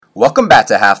Welcome back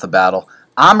to Half the Battle.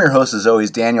 I'm your host, as always,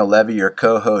 Daniel Levy, your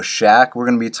co-host, Shaq. We're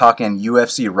going to be talking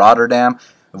UFC Rotterdam,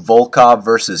 Volkov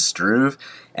versus Struve.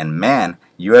 And man,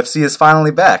 UFC is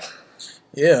finally back.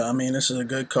 Yeah, I mean, this is a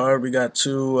good card. We got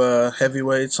two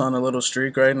heavyweights on a little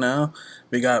streak right now.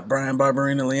 We got Brian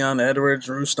Barberina, Leon Edwards,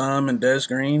 Rustam, and Des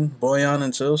Green, Boyan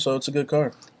and Till, so it's a good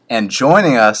card. And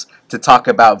joining us to talk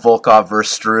about Volkov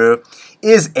versus Struve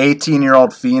is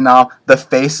 18-year-old phenom, the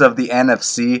face of the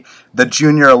NFC, the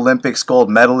Junior Olympics gold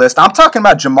medalist. I'm talking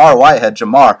about Jamar Whitehead.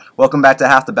 Jamar, welcome back to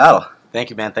Half the Battle. Thank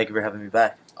you, man. Thank you for having me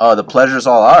back. Oh, the pleasure's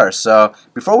all ours. So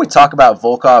before we talk about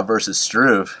Volkov versus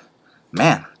Struve,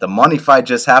 man, the money fight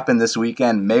just happened this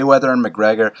weekend, Mayweather and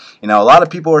McGregor. You know, a lot of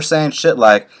people were saying shit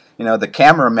like, you know, the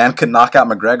cameraman could knock out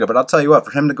McGregor, but I'll tell you what,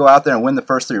 for him to go out there and win the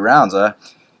first 3 rounds,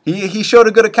 he showed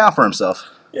a good account for himself.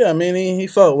 Yeah, I mean, he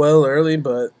fought well early,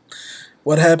 but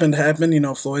what happened. You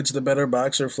know, Floyd's the better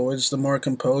boxer. Floyd's the more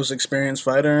composed, experienced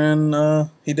fighter, and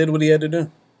he did what he had to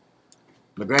do.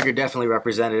 McGregor definitely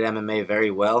represented MMA very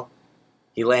well.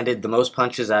 He landed the most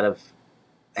punches out of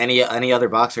any other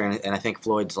boxer, and I think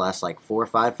Floyd's last 4 or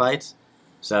 5 fights.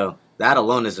 So that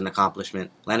alone is an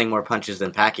accomplishment. Landing more punches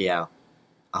than Pacquiao.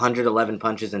 111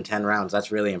 punches in 10 rounds.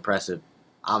 That's really impressive.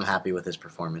 I'm happy with his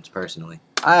performance, personally.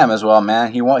 I am as well,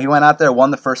 man. He went out there,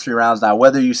 won the first 3 rounds. Now,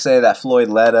 whether you say that Floyd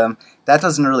led him, that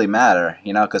doesn't really matter,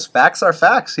 you know, because facts are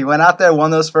facts. He went out there,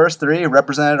 won those first 3,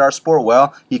 represented our sport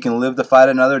well. He can live the fight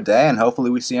another day, and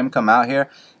hopefully we see him come out here,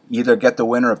 either get the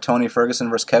winner of Tony Ferguson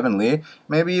versus Kevin Lee,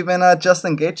 maybe even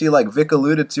Justin Gaethje, like Vic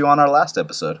alluded to on our last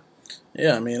episode.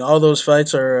 Yeah, I mean, all those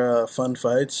fights are fun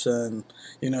fights, and,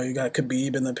 you know, you got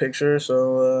Khabib in the picture,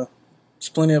 so there's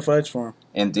plenty of fights for him.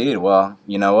 Indeed. Well,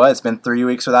 you know what? It's been 3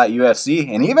 weeks without UFC,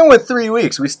 and even with 3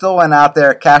 weeks, we still went out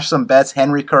there, cashed some bets.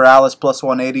 Henry Corrales plus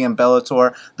 180 in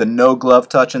Bellator, the no glove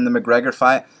touch in the McGregor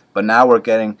fight. But now we're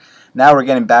getting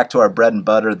back to our bread and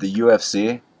butter, the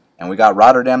UFC, and we got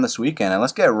Rotterdam this weekend. And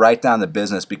let's get right down to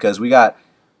business because we got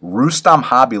Rustam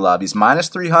Khabilov. He's minus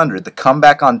 300. The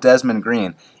comeback on Desmond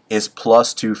Green is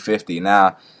plus 250.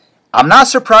 Now, I'm not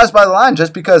surprised by the line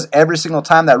just because every single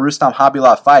time that Rustam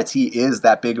Khabilov fights, he is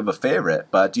that big of a favorite.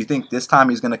 But do you think this time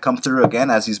he's going to come through again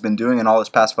as he's been doing in all his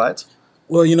past fights?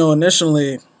 Well, you know,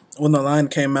 initially when the line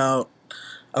came out,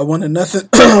 I wanted nothing.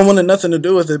 I wanted nothing to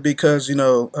do with it because, you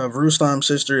know, of Rustam's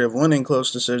history of winning close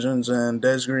decisions and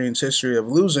Des Green's history of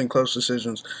losing close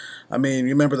decisions. I mean,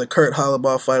 you remember the Kurt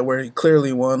Hollabaugh fight where he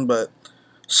clearly won, but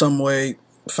some way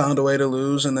found a way to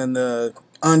lose, and then the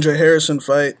Andre Harrison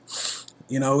fight.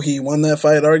 You know, he won that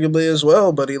fight arguably as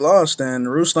well, but he lost. And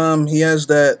Rustam, he has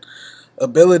that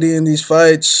ability in these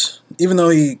fights. Even though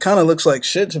he kind of looks like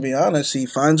shit, to be honest, he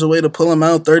finds a way to pull him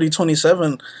out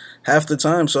 30-27 half the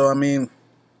time. So, I mean,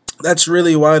 that's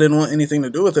really why I didn't want anything to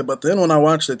do with it. But then when I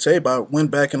watched the tape, I went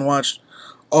back and watched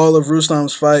all of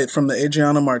Rustam's fight from the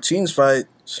Adriano Martins fight.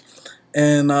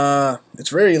 And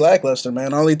it's very lackluster,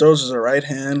 man. All he throws is a right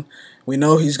hand. We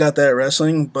know he's got that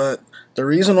wrestling, but the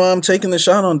reason why I'm taking the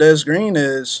shot on Des Green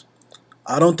is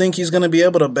I don't think he's going to be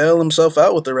able to bail himself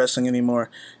out with the wrestling anymore.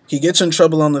 He gets in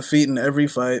trouble on the feet in every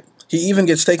fight. He even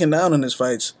gets taken down in his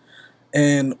fights.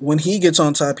 And when he gets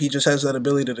on top, he just has that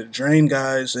ability to drain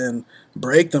guys and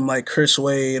break them like Chris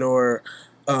Wade or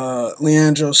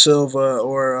Leandro Silva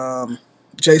or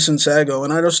Jason Sago.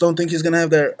 And I just don't think he's going to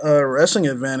have that wrestling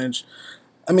advantage.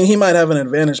 I mean, he might have an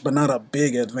advantage, but not a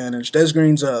big advantage. Des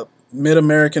Green's a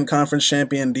Mid-American Conference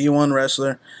champion, D1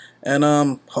 wrestler, and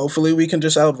hopefully we can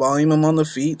just out-volume him on the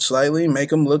feet slightly,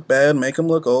 make him look bad, make him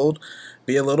look old,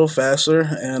 be a little faster,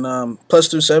 and plus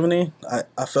 270,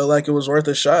 I felt like it was worth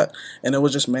a shot, and it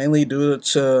was just mainly due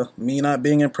to me not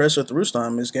being impressed with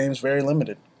Rustam. His game's very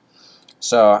limited.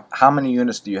 So how many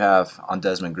units do you have on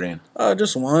Desmond Green?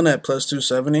 Just one at plus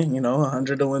 270, you know,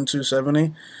 100 to win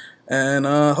 270. And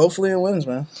hopefully it wins,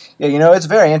 man. Yeah, you know, it's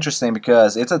very interesting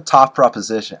because it's a tough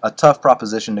proposition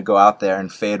to go out there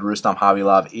and fade Rustam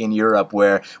Khabilov in Europe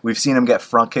where we've seen him get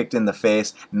front kicked in the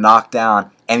face, knocked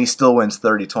down, and he still wins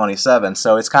 30-27.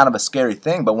 So it's kind of a scary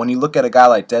thing. But when you look at a guy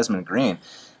like Desmond Green,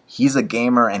 he's a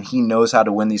gamer and he knows how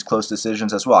to win these close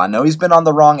decisions as well. I know he's been on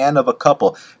the wrong end of a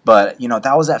couple, but you know,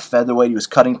 that was at featherweight. He was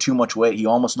cutting too much weight. He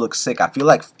almost looked sick. I feel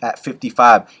like at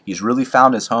 55, he's really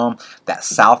found his home. That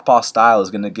southpaw style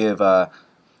is going to give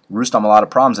Rustam a lot of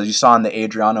problems, as you saw in the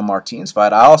Adriano Martins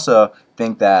fight. I also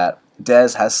think that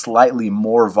Des has slightly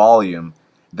more volume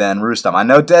than Rustam. I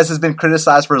know Dez has been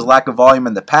criticized for his lack of volume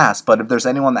in the past, but if there's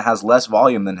anyone that has less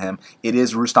volume than him, it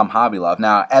is Rustam Khabilov.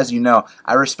 Now, as you know,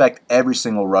 I respect every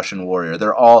single Russian warrior.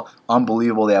 They're all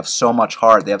unbelievable. They have so much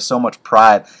heart. They have so much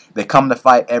pride. They come to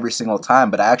fight every single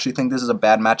time, but I actually think this is a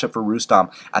bad matchup for Rustam.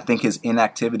 I think his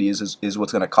inactivity is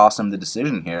what's going to cost him the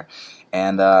decision here.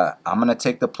 And I'm going to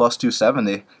take the plus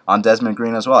 270 on Desmond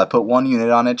Green as well. I put 1 unit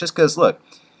on it just because, look,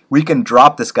 we can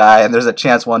drop this guy, and there's a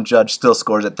chance one judge still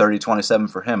scores at 30-27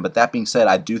 for him. But that being said,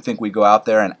 I do think we go out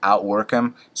there and outwork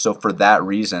him. So for that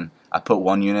reason, I put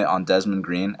 1 unit on Desmond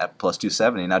Green at plus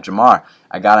 270. Now, Jamar,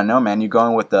 I got to know, man, you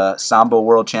going with the Sambo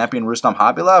world champion Rustam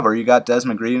Khabilov, or you got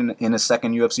Desmond Green in his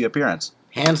second UFC appearance?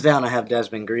 Hands down, I have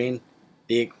Desmond Green.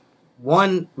 The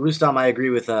one Rustam I agree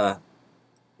with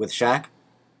Shaq.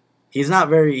 He's not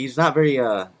very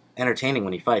entertaining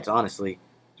when he fights, honestly.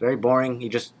 It's very boring. He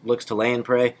just looks to lay and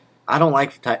pray. I don't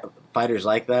like fighters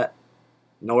like that,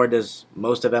 nor does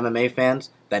most of MMA fans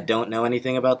that don't know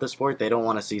anything about the sport. They don't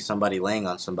want to see somebody laying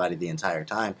on somebody the entire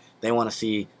time. They want to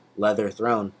see leather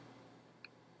thrown.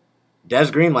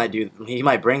 Des Green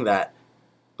might bring that,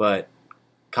 but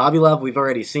Khabilov, we've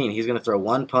already seen. He's going to throw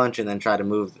one punch and then try to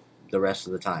move the rest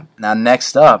of the time. Now,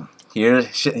 next up,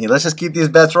 let's just keep these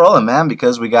bets rolling, man,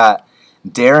 because we got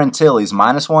Darren Till. He's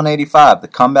minus 185. The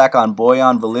comeback on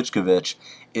Bojan Velichkovic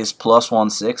is plus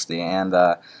 160. And,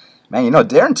 man,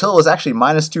 Darren Till was actually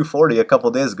minus 240 a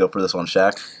couple days ago for this one,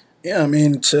 Shaq. Yeah, I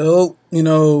mean, Till,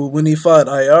 when he fought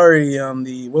Ayari on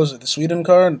the Sweden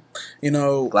card?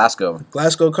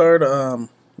 Glasgow card.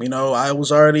 I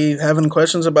was already having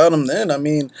questions about him then. I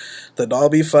mean, the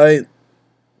Dalby fight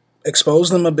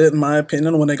exposed him a bit, in my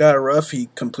opinion. When it got rough, he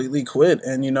completely quit.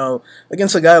 And,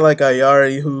 against a guy like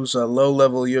Ayari, who's a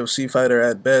low-level UFC fighter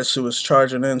at best, who was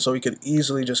charging in so he could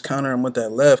easily just counter him with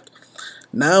that left.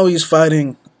 Now he's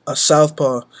fighting a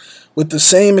southpaw with the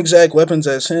same exact weapons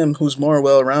as him, who's more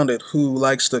well-rounded, who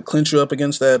likes to clinch you up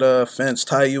against that fence,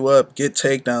 tie you up, get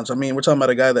takedowns. I mean, we're talking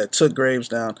about a guy that took Graves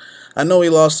down. I know he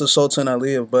lost to Sultan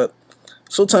Aliyev, but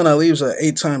Sultan Aliyev's an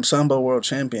 8-time Sambo world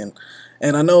champion.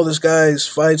 And I know this guy's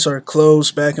fights are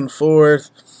close, back and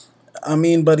forth. I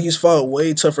mean, but he's fought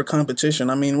way tougher competition.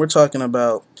 I mean, we're talking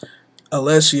about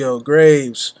Alessio,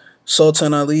 Graves,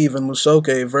 Sultan Aliyev, and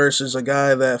Musoke versus a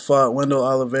guy that fought Wendell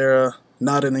Oliveira,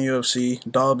 not in the UFC,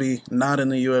 Dalby, not in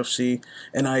the UFC,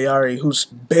 and Ayari, who's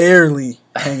barely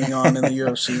hanging on in the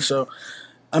UFC. So,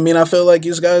 I mean, I feel like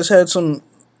these guys had some...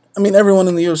 I mean, everyone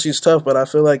in the UFC is tough, but I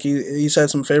feel like he's had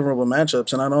some favorable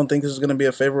matchups, and I don't think this is going to be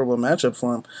a favorable matchup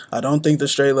for him. I don't think the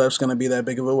straight left's going to be that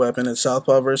big of a weapon. It's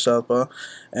southpaw versus southpaw,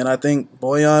 and I think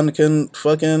Bojan can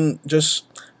fucking just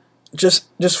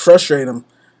frustrate him.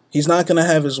 He's not going to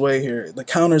have his way here. The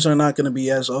counters are not going to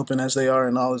be as open as they are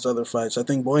in all his other fights. I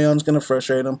think Bojan's going to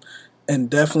frustrate him and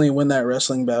definitely win that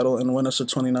wrestling battle and win us a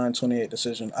 29-28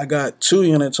 decision. I got 2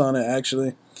 units on it,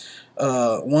 actually.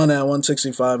 One at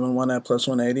 165 and one at plus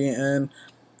 180. And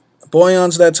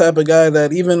Bojan's that type of guy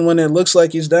that even when it looks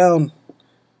like he's down,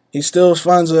 he still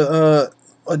finds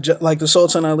like the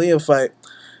Sultan Aliyev fight.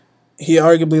 He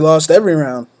arguably lost every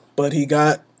round, but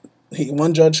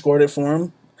one judge scored it for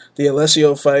him. The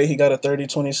Alessio fight, he got a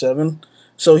 30-27.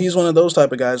 So he's one of those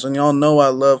type of guys. And y'all know I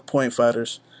love point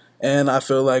fighters. And I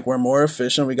feel like we're more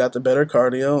efficient. We got the better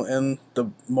cardio and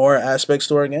the more aspects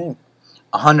to our game.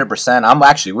 100%. I'm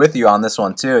actually with you on this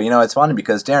one, too. It's funny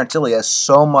because Darren Till has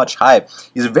so much hype.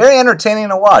 He's very entertaining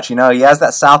to watch. He has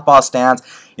that southpaw stance.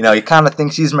 He kind of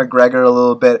thinks he's McGregor a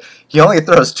little bit. He only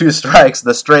throws 2 strikes,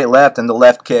 the straight left and the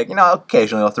left kick.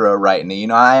 Occasionally he'll throw a right knee.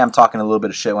 I am talking a little bit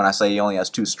of shit when I say he only has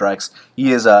 2 strikes.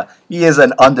 He is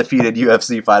an undefeated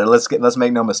UFC fighter. Let's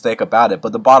make no mistake about it.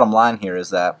 But the bottom line here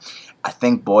is that I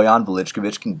think Bojan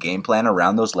Velichkovic can game plan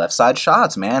around those left side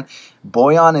shots, man.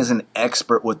 Bojan is an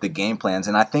expert with the game plans,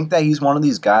 and I think that he's one of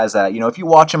these guys that, if you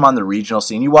watch him on the regional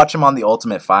scene, you watch him on The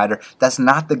Ultimate Fighter, that's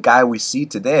not the guy we see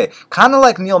today. Kind of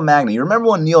like Neil Magny. You remember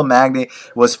when Neil Magny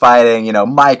was fighting,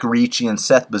 Mike Ricci and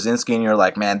Seth Baczynski, and you're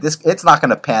like, man, it's not going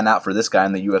to pan out for this guy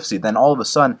in the UFC. Then all of a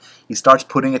sudden, he starts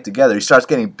putting it together. He starts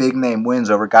getting big name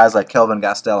wins over guys like Kelvin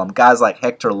Gastelum, guys like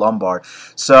Hector Lombard,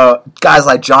 so guys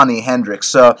like Johnny Hendricks.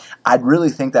 So I'd really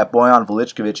think that Bojan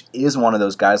Velichkovic is one of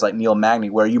those guys like Neil Magny,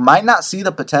 where you might not see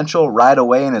the potential right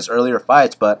away in his earlier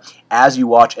fights, but as you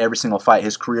watch every single fight,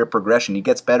 his career progression, he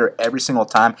gets better every single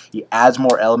time. He adds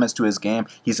more elements to his game.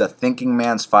 He's a thinking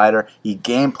man's fighter. He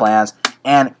game plans,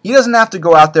 And he doesn't have to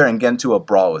go out there and get into a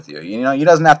brawl with you. You know, he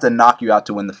doesn't have to knock you out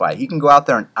to win the fight. He can go out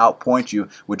there and outpoint you,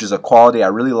 which is a quality I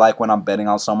really like when I'm betting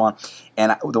on someone.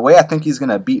 And the way I think he's going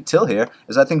to beat Till here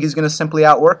is I think he's going to simply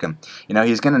outwork him. You know,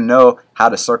 he's going to know how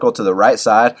to circle to the right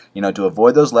side, you know, to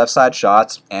avoid those left side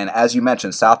shots. And as you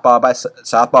mentioned, southpaw versus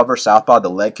southpaw, the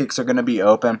leg kicks are going to be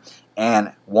open.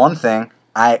 And one thing,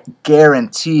 I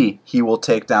guarantee he will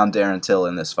take down Darren Till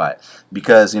in this fight.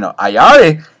 Because, you know,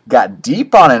 Ayari got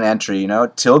deep on an entry, you know.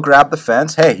 Till grabbed the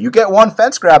fence. Hey, you get one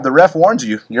fence grab, the ref warns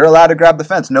you. You're allowed to grab the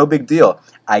fence. No big deal.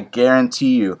 I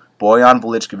guarantee you, Bojan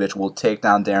Velichkovic will take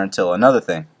down Darren Till. Another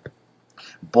thing,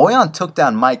 Bojan took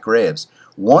down Mike Graves.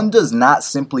 One does not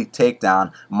simply take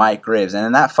down Mike Graves. And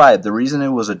in that fight, the reason it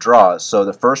was a draw, so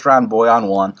the first round Bojan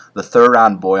won, the third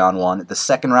round Bojan won, the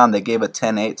second round they gave a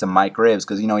 10-8 to Mike Graves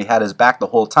because, you know, he had his back the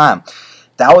whole time.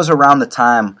 That was around the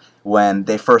time when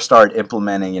they first started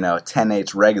implementing, you know,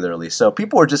 10-8s regularly. So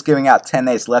people were just giving out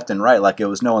 10-8s left and right like it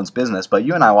was no one's business. But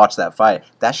you and I watched that fight.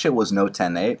 That shit was no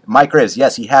 10-8. Mike Graves,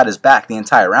 yes, he had his back the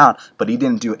entire round, but he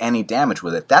didn't do any damage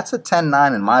with it. That's a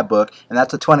 10-9 in my book, and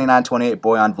that's a 29-28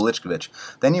 Bojan Velichkovic.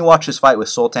 Then you watch his fight with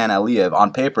Sultan Aliyev.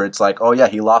 On paper, it's like, oh yeah,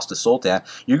 he lost to Sultan.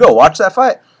 You go watch that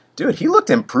fight. Dude, he looked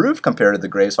improved compared to the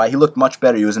Graves fight. He looked much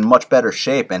better. He was in much better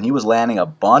shape, and he was landing a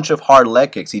bunch of hard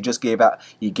leg kicks. He just gave up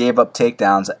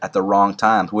takedowns at the wrong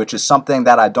times, which is something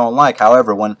that I don't like.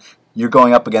 However, when you're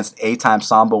going up against 8-time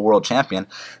Sambo world champion,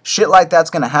 shit like that's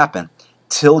going to happen.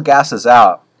 Till gasses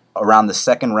out around the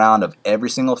second round of every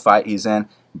single fight he's in.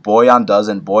 Bojan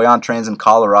doesn't. Bojan trains in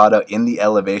Colorado in the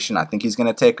elevation. I think he's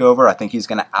going to take over. I think he's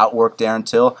going to outwork Darren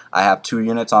Till. I have 2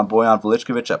 units on Bojan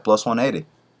Velichkovic at plus 180.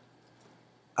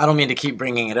 I don't mean to keep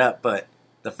bringing it up, but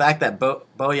the fact that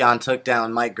Bojan took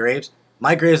down Mike Graves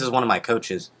is one of my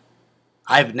coaches.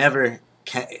 I've never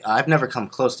come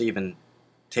close to even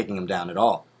taking him down at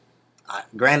all.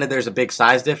 Granted, there's a big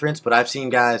size difference, but I've seen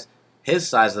guys his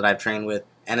size that I've trained with,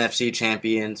 NFC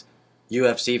champions,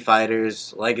 UFC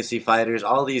fighters, legacy fighters,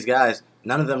 all these guys,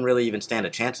 none of them really even stand a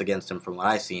chance against him from what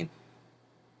I've seen.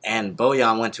 And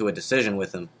Bojan went to a decision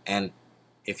with him, and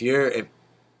if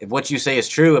what you say is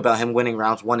true about him winning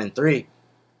rounds 1 and 3,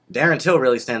 Darren Till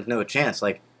really stands no chance.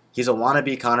 Like, he's a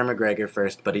wannabe Conor McGregor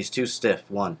first, but he's too stiff.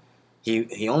 One,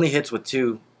 he only hits with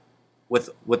the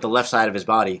left side of his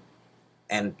body,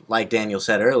 and like Daniel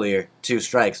said earlier, 2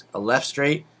 strikes, a left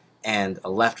straight and a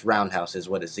left roundhouse is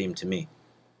what it seemed to me.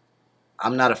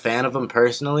 I'm not a fan of him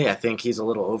personally. I think he's a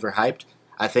little overhyped.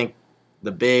 I think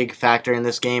the big factor in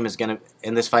this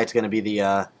fight's gonna be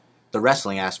the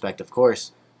wrestling aspect, of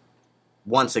course.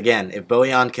 Once again, if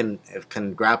Bojan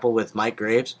can grapple with Mike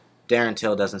Graves, Darren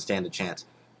Till doesn't stand a chance.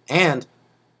 And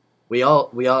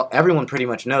everyone pretty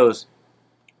much knows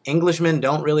Englishmen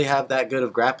don't really have that good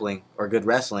of grappling or good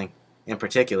wrestling in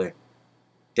particular.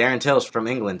 Darren Till's from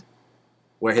England,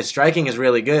 where his striking is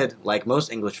really good, like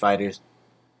most English fighters.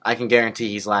 I can guarantee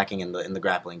he's lacking in the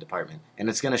grappling department, and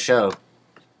it's going to show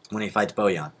when he fights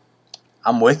Bojan.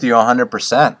 I'm with you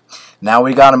 100%. Now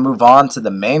we got to move on to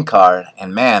the main card.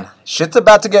 And man, shit's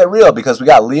about to get real because we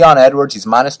got Leon Edwards. He's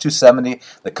minus 270.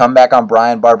 The comeback on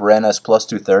Brian Barberena is plus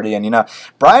 230. And you know,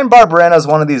 Brian Barberena is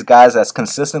one of these guys that's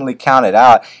consistently counted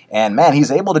out. And man,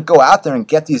 he's able to go out there and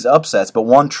get these upsets. But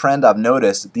one trend I've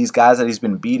noticed, these guys that he's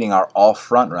been beating are all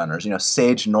front runners. You know,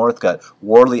 Sage Northcutt,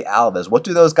 Warley Alves. What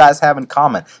do those guys have in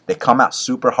common? They come out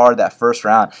super hard that first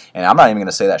round. And I'm not even going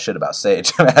to say that shit about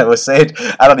Sage. With Sage,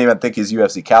 I don't even think he's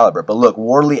UFC caliber. But look,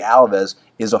 Warley Alves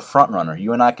is a front runner.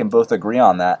 You and I can both agree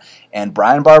on that. And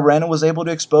Brian Barberena was able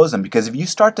to expose him because if you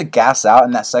start to gas out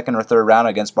in that second or third round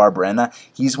against Barberena,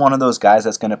 he's one of those guys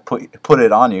that's going to put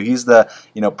it on you. He's the,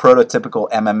 you know, prototypical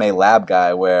MMA lab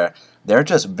guy where they're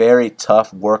just very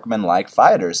tough, workman-like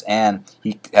fighters, and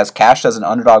he has cashed as an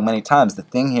underdog many times. The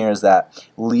thing here is that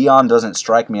Leon doesn't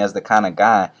strike me as the kind of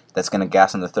guy that's going to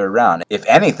gas in the third round. If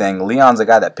anything, Leon's a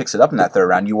guy that picks it up in that third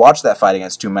round. You watch that fight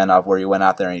against Tumenov where he went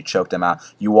out there and he choked him out.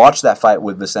 You watch that fight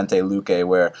with Vicente Luque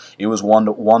where it was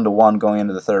 1-1 going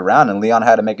into the third round, and Leon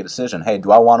had to make a decision. Hey, do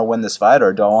I want to win this fight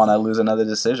or do I want to lose another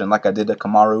decision like I did to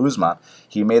Kamaru Usman?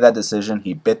 He made that decision.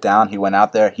 He bit down. He went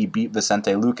out there. He beat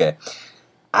Vicente Luque.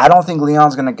 I don't think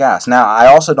Leon's going to gas. Now, I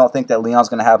also don't think that Leon's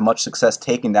going to have much success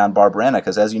taking down Barberena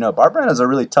because, as you know, Barberena's a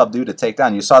really tough dude to take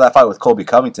down. You saw that fight with Colby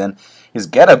Covington. His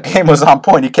get-up game was on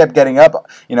point. He kept getting up,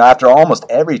 you know, after almost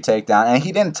every takedown, and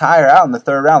he didn't tire out in the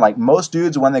third round. Like most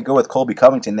dudes, when they go with Colby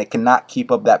Covington, they cannot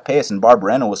keep up that pace, and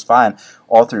Barberena was fine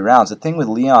all 3 rounds. The thing with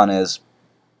Leon is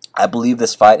I believe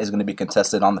this fight is going to be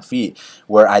contested on the feet,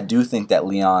 where I do think that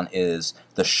Leon is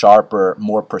the sharper,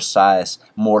 more precise,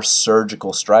 more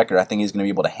surgical striker. I think he's going to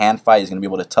be able to hand fight, he's going to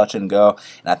be able to touch and go,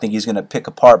 and I think he's going to pick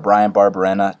apart Bryan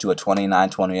Barberena to a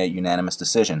 29-28 unanimous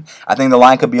decision. I think the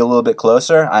line could be a little bit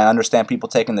closer. I understand people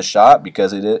taking the shot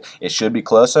because it should be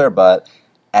closer, but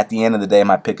at the end of the day,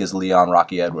 my pick is Leon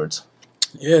Rocky Edwards.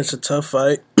 Yeah, it's a tough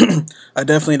fight. I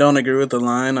definitely don't agree with the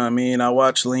line. I mean, I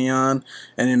watched Leon,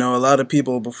 and a lot of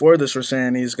people before this were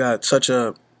saying he's got such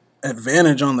a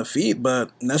advantage on the feet,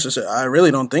 but I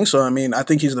really don't think so. I mean, I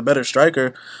think he's the better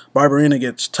striker. Barberena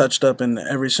gets touched up in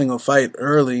every single fight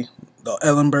early. The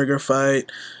Ellenberger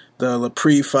fight, the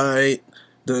Lepre fight,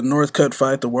 the Northcutt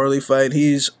fight, the Worley fight.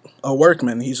 He's a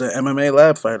workman. He's an MMA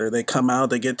lab fighter. They come out,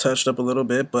 they get touched up a little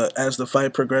bit, but as the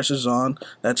fight progresses on,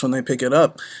 that's when they pick it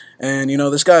up. And,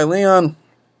 this guy, Leon,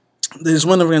 his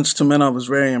win against Tumenov was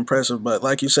very impressive, but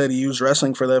like you said, he used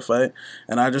wrestling for that fight,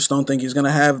 and I just don't think he's going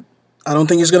to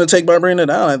take Barberena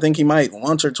down. I think he might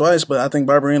once or twice, but I think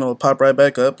Barberena will pop right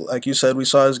back up. Like you said, we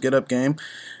saw his get-up game.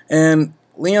 And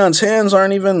Leon's hands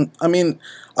aren't even,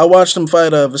 I watched him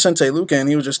fight Vicente Luque, and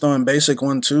he was just throwing basic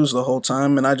 1-2s the whole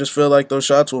time, and I just feel like those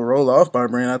shots will roll off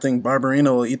Barberena. I think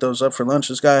Barberena will eat those up for lunch.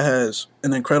 This guy has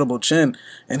an incredible chin,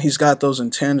 and he's got those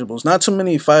intangibles. Not too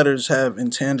many fighters have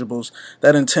intangibles,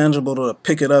 that intangible to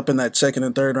pick it up in that second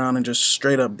and third round and just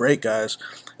straight up break guys.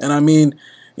 And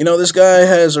this guy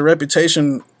has a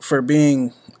reputation for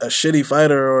being a shitty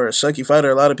fighter or a sucky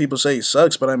fighter. A lot of people say he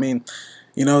sucks, but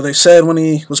they said when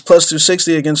he was plus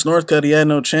 260 against Northcutt, he had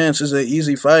no chance. It's an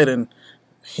easy fight, and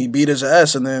he beat his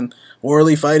ass. And then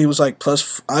Worley fight, he was like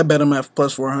I bet him at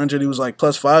plus 400. He was like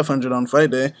plus 500 on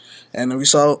fight day. And we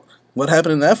saw what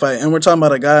happened in that fight. And we're talking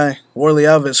about a guy, Worley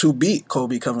Alves, who beat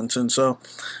Colby Covington. So,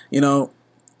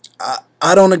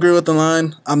 I don't agree with the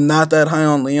line. I'm not that high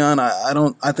on Leon.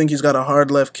 I think he's got a hard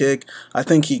left kick. I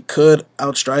think he could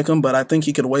outstrike him, but I think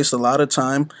he could waste a lot of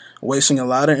time, wasting a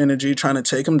lot of energy trying to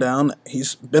take him down.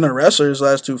 He's been a wrestler his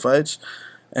last 2 fights,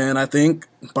 and I think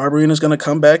Barberena's going to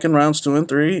come back in rounds 2 and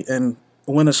 3 and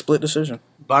win a split decision.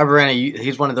 Barberena,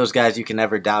 he's one of those guys you can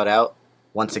never doubt out.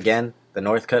 Once again, the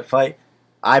Northcutt fight.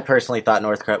 I personally thought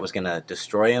Northcutt was going to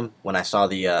destroy him when I saw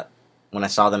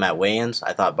them at weigh-ins.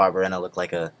 I thought Barberena looked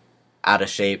like a out of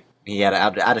shape. He had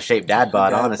an out of shape dad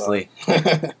bod, honestly.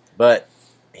 But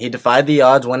he defied the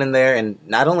odds, went in there, and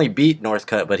not only beat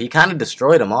Northcutt, but he kind of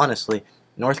destroyed him, honestly.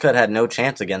 Northcutt had no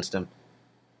chance against him.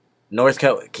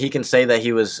 Northcutt, he can say that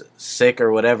he was sick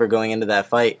or whatever going into that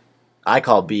fight. I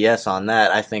call BS on that.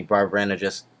 I think Barberena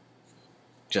just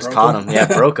caught him. Yeah,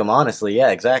 broke him, honestly. Yeah,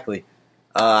 exactly.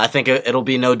 I think it'll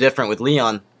be no different with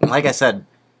Leon. Like I said,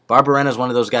 Barberena is one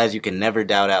of those guys you can never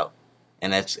doubt out.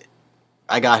 And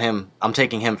I got him. I'm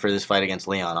taking him for this fight against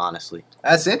Leon, honestly.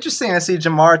 That's interesting to see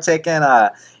Jamar taking,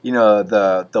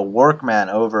 the workman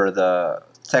over the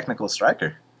technical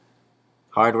striker.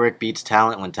 Hard work beats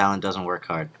talent when talent doesn't work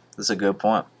hard. That's a good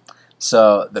point.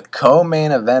 So the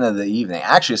co-main event of the evening.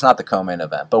 Actually, it's not the co-main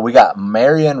event, but we got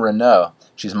Marion Renault.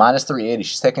 She's minus 380.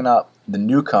 She's taking up the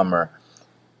newcomer,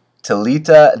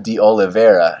 Talita de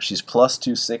Oliveira. She's plus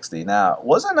 260. Now,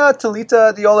 wasn't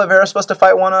Talita de Oliveira supposed to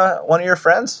fight one of your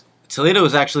friends? Talita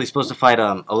was actually supposed to fight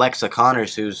Alexa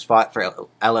Connors, who's fought for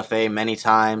LFA many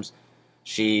times.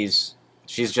 She's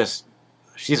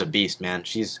a beast, man.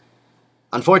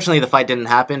 Unfortunately, the fight didn't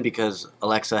happen because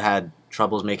Alexa had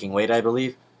troubles making weight, I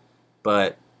believe.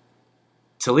 But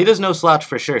Talita's no slouch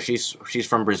for sure. She's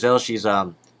from Brazil. She's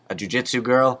a jiu-jitsu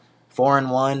girl,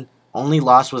 4-1. Only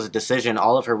loss was a decision.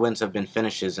 All of her wins have been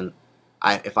finishes, and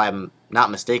if I'm not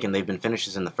mistaken, they've been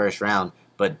finishes in the first round,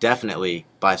 but definitely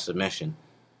by submission.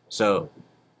 So,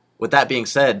 with that being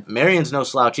said, Marion's no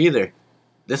slouch either.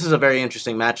 This is a very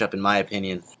interesting matchup, in my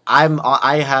opinion.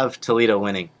 I have Talita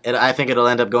winning. I think it'll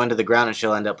end up going to the ground, and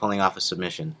she'll end up pulling off a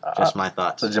submission. Just my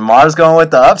thoughts. So Jamar's going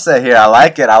with the upset here. I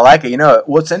like it.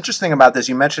 What's interesting about this,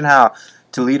 you mentioned how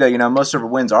Talita, most of her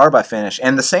wins are by finish.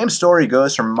 And the same story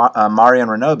goes for Marion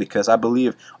Renault, because I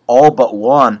believe all but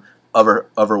one of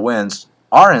her wins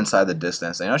are inside the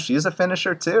distance. She's a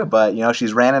finisher too, but,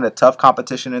 she's ran into tough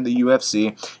competition in the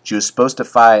UFC. She was supposed to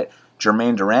fight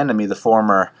Jermaine Durandamy, the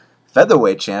former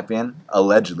featherweight champion,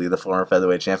 allegedly the former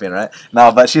featherweight champion, right?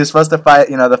 No, but she was supposed to fight,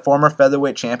 the former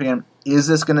featherweight champion. Is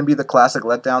this going to be the classic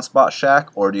letdown spot, Shaq,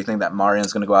 or do you think that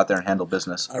Marion's going to go out there and handle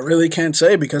business? I really can't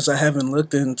say because I haven't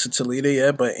looked into Talita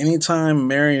yet, but anytime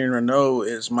Marion Renault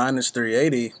is minus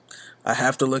 380, I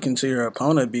have to look into your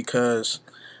opponent because,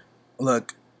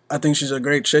 look, I think she's a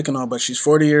great chick and all, but she's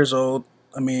 40 years old.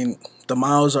 The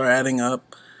miles are adding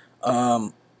up.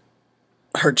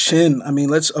 Her chin,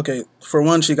 for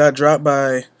one, she got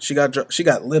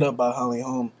lit up by Holly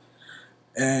Holm.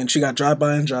 and she got dropped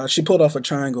by Andrade. She pulled off a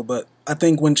triangle, but I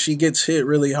think when she gets hit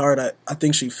really hard, I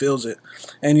think she feels it.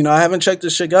 And, I haven't checked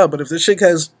this chick out, but if this chick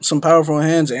has some powerful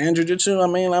hands and jiu-jitsu, I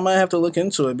mean, I might have to look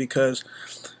into it because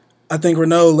I think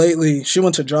Renault lately, she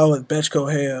went to draw with Betch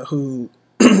Correia, who,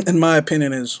 in my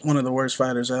opinion, is one of the worst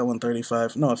fighters at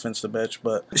 135. No offense to Betch,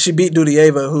 but she beat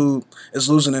Dudieva, who is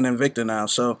losing in Invicta now.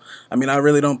 So, I mean, I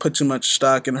really don't put too much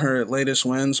stock in her latest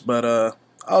wins, but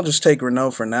I'll just take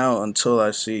Renault for now until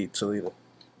I see Toledo.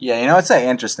 Yeah, it's an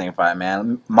interesting fight,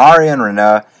 man. Marion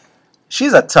Renault,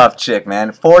 she's a tough chick,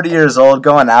 man. 40 years old,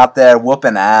 going out there,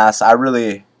 whooping ass. I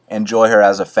really enjoy her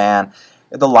as a fan.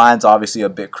 The line's obviously a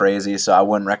bit crazy, so I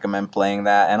wouldn't recommend playing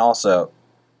that. And also,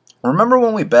 remember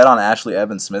when we bet on Ashley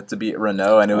Evans Smith to beat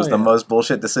Renault, and it was the most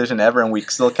bullshit decision ever, and we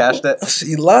still cashed it?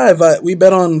 See, live, we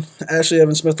bet on Ashley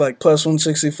Evans Smith like plus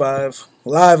 165.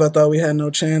 Live, I thought we had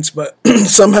no chance, but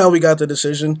somehow we got the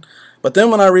decision. But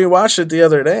then when I rewatched it the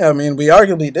other day, I mean, we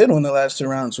arguably did win the last 2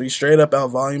 rounds. We straight up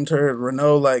outvolumed her.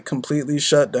 Renault, completely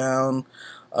shut down.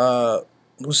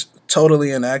 Was totally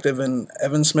inactive, and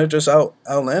Evan Smith just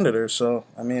outlanded her. So,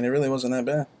 I mean, it really wasn't that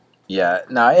bad. Yeah,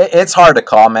 no, it's hard to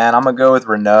call, man. I'm going to go with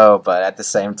Renault, but at the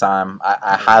same time,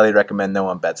 I highly recommend no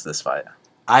one bets this fight.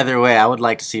 Either way, I would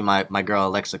like to see my girl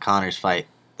Alexa Connors fight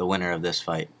the winner of this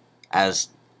fight. As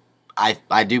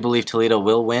I do believe Toledo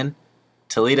will win.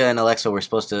 Toledo and Alexa were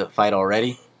supposed to fight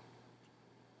already.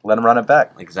 Let them run it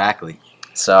back. Exactly.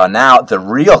 So now the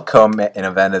real co-main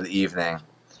event of the evening.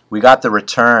 We got the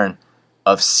return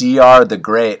of CR the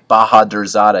Great,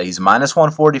 Bahadurzada. He's minus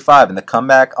 145, and the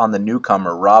comeback on the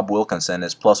newcomer, Rob Wilkinson,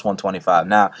 is plus 125.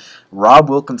 Now, Rob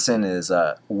Wilkinson is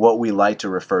what we like to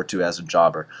refer to as a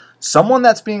jobber. Someone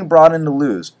that's being brought in to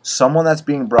lose. Someone that's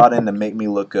being brought in to make me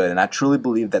look good. And I truly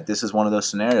believe that this is one of those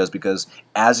scenarios because,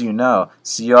 as you know,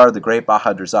 CR the Great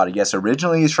Bahadurzada, yes,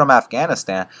 originally he's from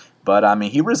Afghanistan, but, I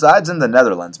mean, he resides in the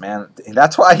Netherlands, man.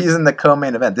 That's why he's in the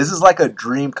co-main event. This is like a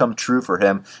dream come true for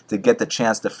him to get the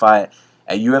chance to fight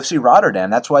at UFC Rotterdam.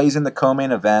 That's why he's in the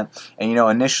co-main event. And,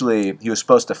 initially he was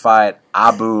supposed to fight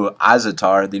Abu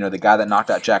Azatar, the guy that knocked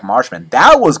out Jack Marshman.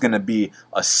 That was going to be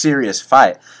a serious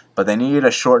fight. But they needed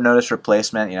a short notice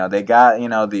replacement. They got,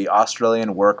 the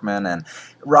Australian workman. And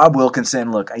Rob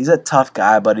Wilkinson, look, he's a tough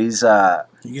guy, but he's...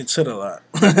 He gets hit a lot.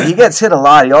 He gets hit a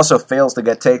lot. He also fails to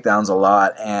get takedowns a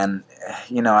lot. And,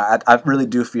 I really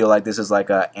do feel like this is like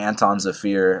a Anton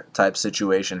Zafir type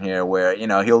situation here where,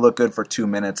 he'll look good for 2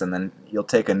 minutes and then he'll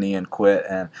take a knee and quit.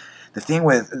 And the thing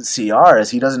with CR is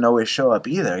he doesn't always show up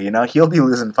either. He'll be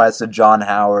losing fights to John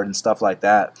Howard and stuff like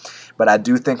that. But I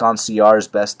do think on CR's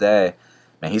best day,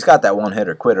 man, he's got that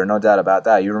one-hitter quitter, no doubt about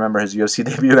that. You remember his UFC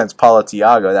debut against Paulo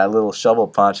Thiago, that little shovel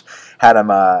punch had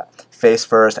him face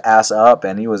first, ass up,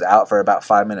 and he was out for about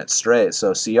 5 minutes straight.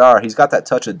 So CR, he's got that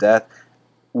touch of death.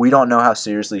 We don't know how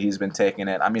seriously he's been taking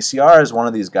it. I mean, CR is one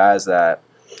of these guys that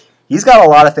he's got a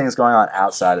lot of things going on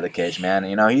outside of the cage, man.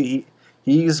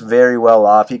 He's very well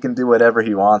off. He can do whatever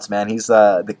he wants, man. He's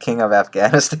the king of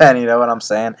Afghanistan, you know what I'm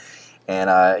saying?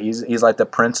 And he's like the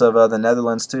prince of the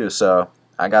Netherlands, too. So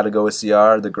I got to go with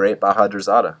CR, the Great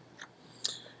Bahadurzada.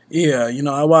 Yeah,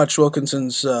 I watch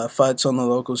Wilkinson's fights on the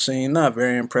local scene. Not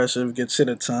very impressive. Gets hit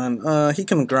a ton. He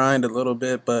can grind a little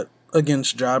bit, but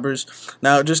against jobbers.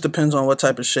 Now, it just depends on what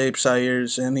type of shape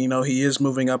Sair's in. He is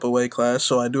moving up a weight class,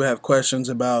 so I do have questions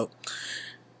about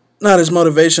not his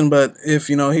motivation, but if,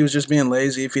 he was just being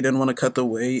lazy, if he didn't want to cut the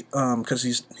weight, because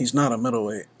he's not a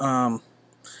middleweight. I'm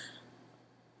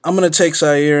going to take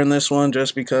Sair in this one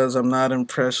just because I'm not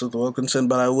impressed with Wilkinson,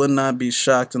 but I would not be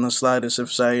shocked in the slightest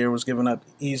if Sair was giving up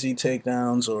easy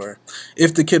takedowns or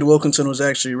if the kid Wilkinson was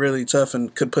actually really tough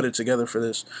and could put it together for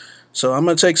this. So I'm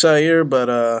going to take Sair,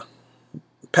 but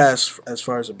pass as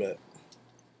far as a bet.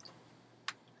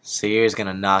 Sair's going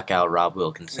to knock out Rob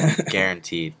Wilkinson,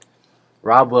 guaranteed.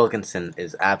 Rob Wilkinson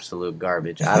is absolute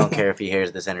garbage. I don't care if he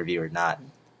hears this interview or not.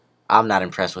 I'm not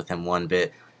impressed with him one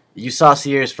bit. You saw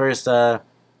Sair's first...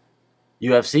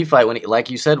 UFC fight when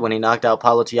like you said, when he knocked out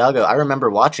Paulo Thiago. I remember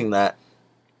watching that.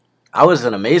 I was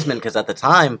in amazement because at the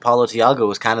time, Paulo Thiago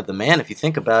was kind of the man, if you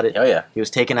think about it. Oh, yeah. He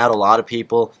was taking out a lot of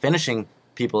people, finishing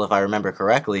people, if I remember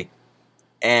correctly.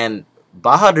 And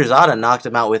Bahadurzada knocked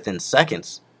him out within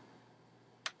seconds.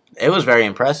 It was very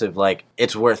impressive.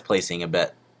 It's worth placing a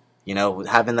bet.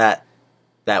 Having that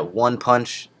one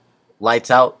punch lights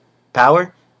out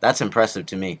power, that's impressive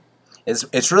to me.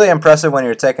 It's really impressive when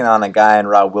you're taking on a guy in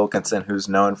Rob Wilkinson who's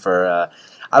known for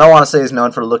I don't want to say he's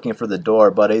known for looking for the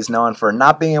door, but he's known for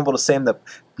not being able to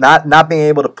not being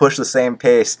able to push the same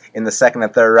pace in the second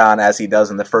and third round as he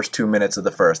does in the first 2 minutes of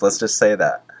the first. Let's just say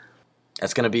that.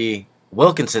 That's going to be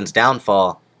Wilkinson's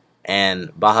downfall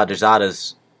and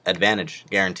Bahadurzada's advantage,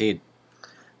 guaranteed.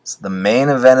 It's the main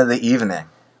event of the evening.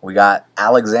 We got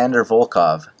Alexander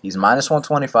Volkov. He's minus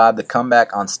 125. The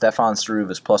comeback on Stefan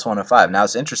Struve is plus 105. Now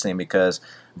it's interesting because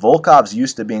Volkov's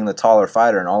used to being the taller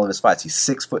fighter in all of his fights. He's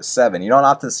 6'7". You don't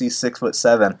often see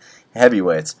 6'7"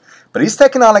 heavyweights. But he's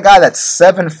taking on a guy that's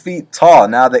 7 feet tall.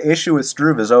 Now the issue with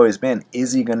Struve has always been,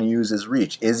 is he going to use his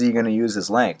reach? Is he going to use his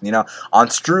length? You know, on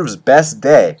Struve's best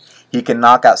day, he can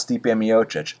knock out Stipe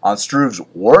Miocic. On Struve's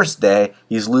worst day,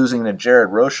 he's losing to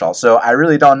Jared Rosal. So I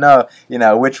really don't know,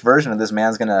 which version of this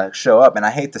man's going to show up. And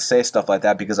I hate to say stuff like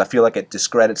that because I feel like it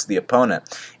discredits the opponent.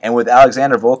 And with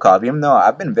Alexander Volkov, even though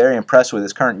I've been very impressed with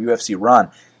his current UFC run,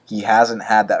 he hasn't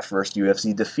had that first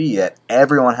UFC defeat yet.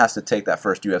 Everyone has to take that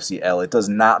first UFC L. It does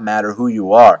not matter who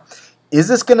you are. Is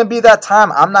this going to be that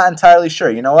time? I'm not entirely sure.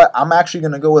 You know what? I'm actually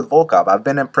going to go with Volkov. I've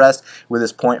been impressed with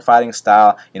his point fighting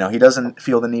style. He doesn't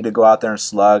feel the need to go out there and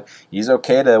slug. He's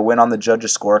okay to win on the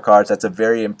judges' scorecards. That's a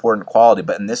very important quality.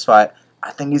 But in this fight, I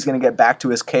think he's going to get back to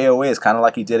his KO ways, kind of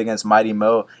like he did against Mighty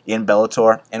Mo in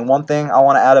Bellator. And one thing I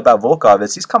want to add about Volkov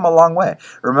is he's come a long way.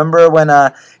 Remember when,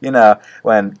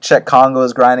 when Czech Congo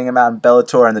was grinding him out in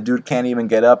Bellator and the dude can't even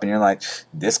get up and you're like,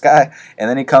 this guy? And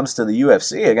then he comes to the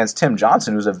UFC against Tim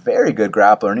Johnson, who's a very good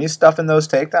grappler, and he's stuffing those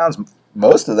takedowns.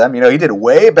 Most of them, he did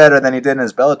way better than he did in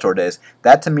his Bellator days.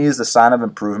 That to me is the sign of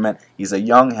improvement. He's a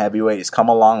young heavyweight. He's come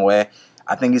a long way.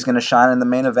 I think he's going to shine in the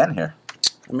main event here.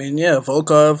 I mean, yeah,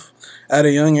 Volkov, at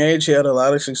a young age, he had a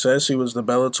lot of success. He was the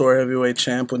Bellator heavyweight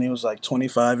champ when he was like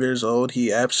 25 years old.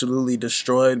 He absolutely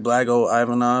destroyed Blago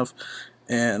Ivanov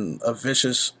in a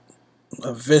vicious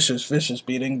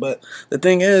beating. But the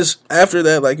thing is, after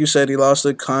that, like you said, he lost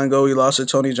to Congo, he lost to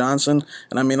Tony Johnson.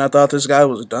 And I mean, I thought this guy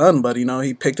was done, but,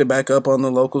 he picked it back up on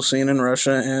the local scene in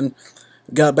Russia and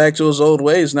got back to his old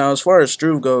ways. Now, as far as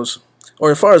Struve goes,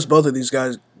 or as far as both of these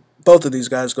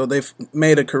guys go, they've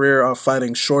made a career off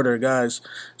fighting shorter guys.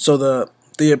 So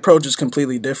the approach is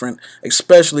completely different,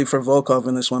 especially for Volkov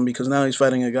in this one, because now he's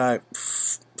fighting a guy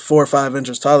 4 or 5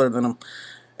 inches taller than him.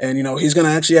 And, he's going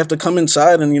to actually have to come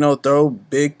inside and, throw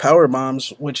big power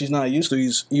bombs, which he's not used to.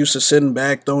 He's used to sitting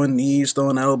back, throwing knees,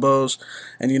 throwing elbows,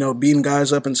 and, beating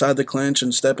guys up inside the clinch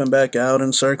and stepping back out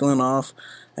and circling off.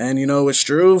 And, with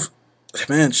Struve,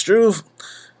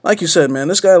 like you said, man,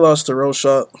 this guy lost to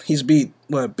Rosal. He's beat,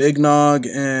 Big Nog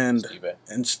and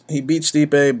he beat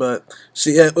Stipe, but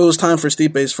it was time for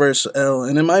Stipe's first L,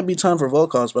 and it might be time for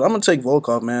Volkov's, but I'm going to take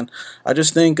Volkov, man. I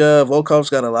just think Volkov's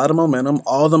got a lot of momentum.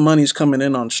 All the money's coming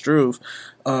in on Struve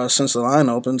since the line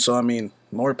opened, so, I mean,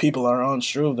 more people are on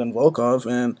Struve than Volkov,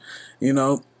 and,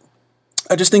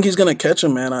 I just think he's gonna catch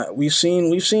him, man. We've seen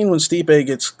when Stipe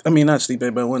gets, not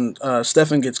Stipe, but when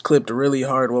Stefan gets clipped really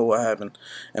hard, what will happen?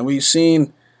 And we've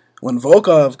seen when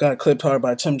Volkov got clipped hard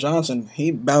by Tim Johnson, he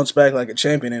bounced back like a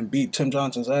champion and beat Tim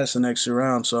Johnson's ass the next 2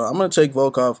 rounds. So I'm gonna take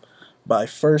Volkov by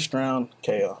first round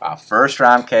KO. First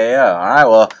round KO. All right,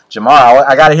 well, Jamar,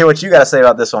 I got to hear what you got to say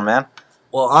about this one, man.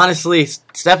 Well, honestly,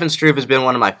 Stefan Struve has been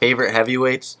one of my favorite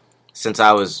heavyweights since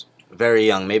I was very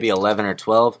young, maybe 11 or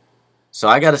 12. So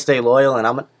I got to stay loyal, and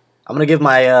I'm gonna give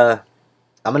my I'm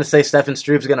gonna say Stefan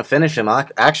Struve's gonna finish him.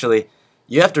 Actually,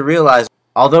 you have to realize,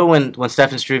 although when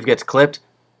Stefan Struve gets clipped,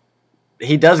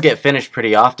 he does get finished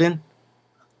pretty often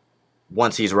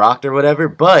once he's rocked or whatever,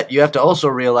 but you have to also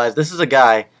realize this is a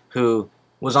guy who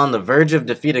was on the verge of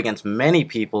defeat against many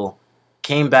people,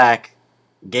 came back,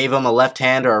 gave him a left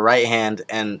hand or a right hand,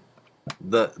 and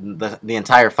the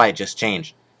entire fight just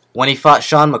changed. When he fought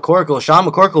Sean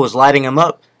McCorkle was lighting him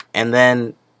up, and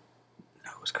then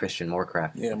it was Christian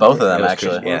Morecraft. Yeah, both of them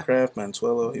actually. Morecraft,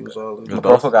 Mansuelo, he was all over.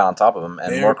 McCorkle got on top of him,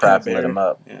 and Morecraft lit him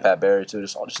up. Yeah. Pat Barry too.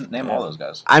 Just name all those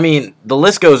guys. I mean, the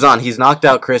list goes on. He's knocked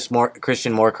out Christian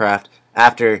Morecraft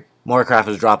after Morecraft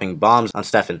was dropping bombs on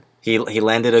Stefan. He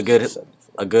landed a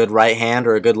good right hand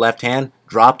or a good left hand,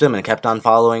 dropped him, and kept on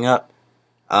following up.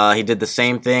 He did the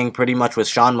same thing pretty much with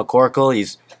Sean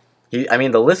McCorkle.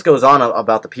 The list goes on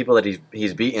about the people that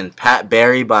he's beaten. Pat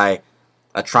Barry by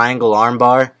a triangle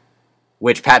armbar,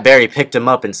 which Pat Barry picked him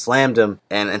up and slammed him,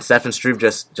 and Stefan Struve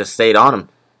just stayed on him.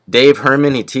 Dave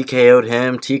Herman, he TKO'd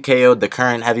him, TKO'd the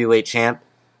current heavyweight champ,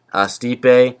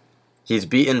 Stipe. He's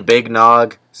beaten Big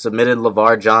Nog, submitted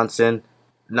LeVar Johnson,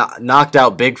 knocked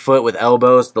out Bigfoot with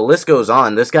elbows. The list goes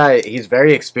on. This guy, he's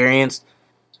very experienced.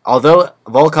 Although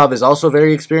Volkov is also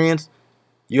very experienced,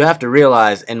 you have to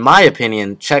realize, in my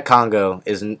opinion, Czech Congo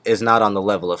is not on the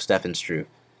level of Stefan Struve.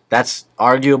 That's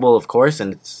arguable, of course,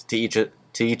 and it's to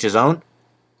each his own.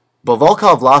 But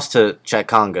Volkov lost to Czech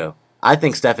Congo. I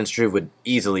think Stefan Struve would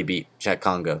easily beat Czech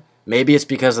Congo. Maybe it's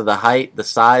because of the height, the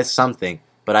size, something,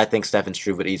 but I think Stefan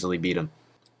Struve would easily beat him.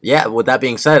 Yeah, with that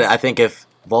being said, I think if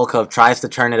Volkov tries to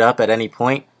turn it up at any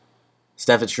point,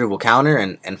 Stefan Struve will counter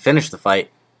and finish the fight.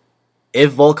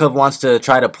 If Volkov wants to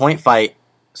try to point fight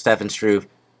Stefan Struve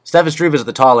is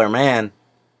the taller man,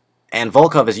 and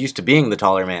Volkov is used to being the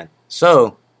taller man.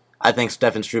 So, I think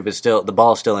Stefan Struve the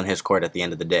ball's still in his court at the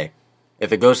end of the day.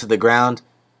 If it goes to the ground,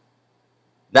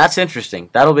 that's interesting.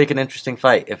 That'll make an interesting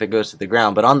fight if it goes to the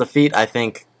ground. But on the feet, I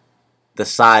think the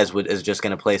size is just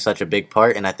going to play such a big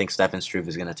part, and I think Stefan Struve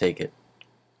is going to take it.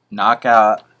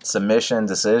 Knockout, submission,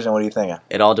 decision, what are you thinking?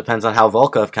 It all depends on how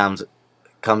Volkov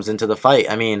comes into the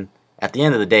fight. I mean, at the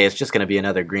end of the day, it's just going to be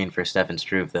another green for Stefan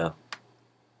Struve, though.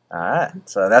 All right,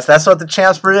 so that's what the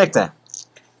champ's predicting.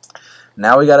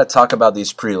 Now we got to talk about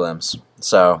these prelims.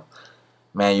 So,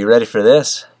 man, you ready for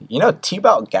this? You know,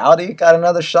 Thibaut Goudy got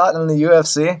another shot in the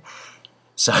UFC.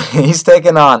 So he's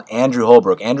taking on Andrew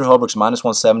Holbrook. Andrew Holbrook's minus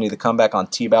 170. The comeback on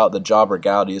Thibaut, the jobber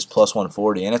Goudy, is plus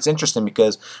 140. And it's interesting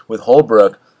because with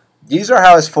Holbrook, these are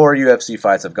how his 4 UFC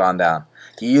fights have gone down.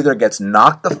 He either gets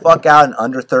knocked the fuck out in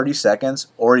under 30 seconds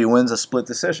or he wins a split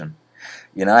decision.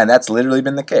 You know, and that's literally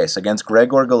been the case. Against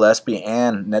Gregor Gillespie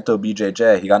and Neto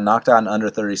BJJ, he got knocked out in under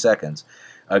 30 seconds.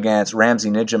 Against Ramsey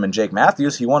Nijem and Jake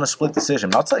Matthews, he won a split decision.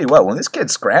 But I'll tell you what, when this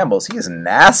kid scrambles, he is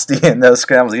nasty in those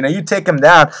scrambles. You know, you take him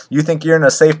down, you think you're in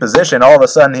a safe position, all of a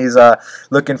sudden he's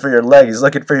looking for your leg, he's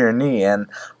looking for your knee. And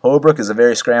Holbrook is a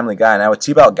very scrambly guy. Now with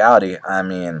Thibaut Goudy, I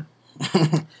mean,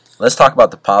 let's talk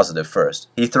about the positive first.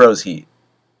 He throws heat,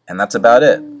 and that's about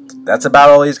it. That's about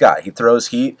all he's got. He throws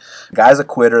heat. The guy's a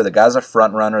quitter. The guy's a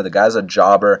front runner. The guy's a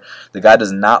jobber. The guy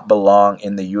does not belong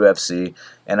in the UFC.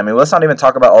 And, I mean, let's not even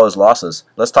talk about all his losses.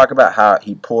 Let's talk about how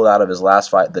he pulled out of his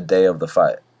last fight the day of the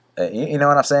fight. You know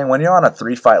what I'm saying? When you're on a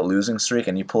 3-fight losing streak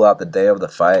and you pull out the day of the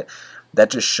fight,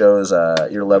 that just shows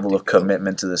your level of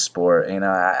commitment to the sport. You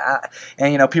know,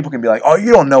 and, you know, people can be like, oh,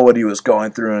 you don't know what he was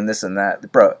going through and this and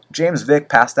that. Bro, James Vick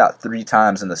passed out 3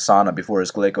 times in the sauna before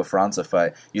his Glaico França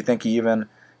fight. You think he even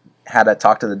had to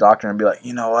talk to the doctor and be like,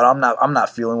 you know what, I'm not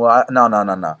feeling well.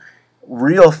 No.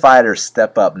 Real fighters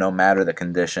step up no matter the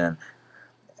condition.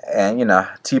 And, you know,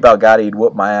 Thibaut Goudy, he'd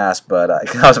whoop my ass, but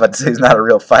I was about to say he's not a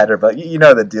real fighter, but you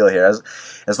know the deal here.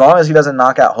 As long as he doesn't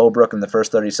knock out Holbrook in the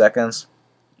first 30 seconds,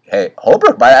 hey,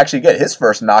 Holbrook might actually get his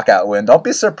first knockout win. Don't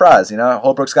be surprised. You know,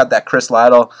 Holbrook's got that Chris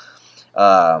Lytle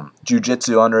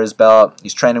jiu-jitsu under his belt.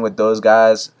 He's training with those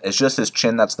guys. It's just his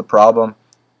chin that's the problem.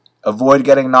 Avoid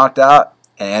getting knocked out,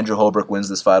 and Andrew Holbrook wins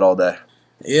this fight all day.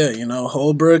 Yeah, you know,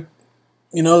 Holbrook,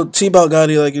 you know, Thibaut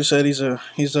Goudy, like you said,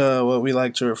 he's a what we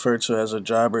like to refer to as a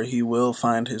jobber. He will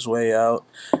find his way out,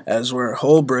 as where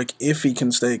Holbrook, if he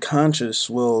can stay conscious,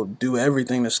 will do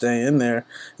everything to stay in there.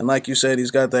 And like you said,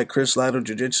 he's got that Chris Lytle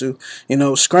jiu-jitsu. You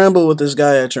know, scramble with this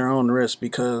guy at your own risk,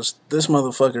 because this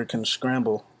motherfucker can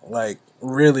scramble, like,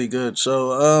 really good.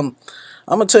 So,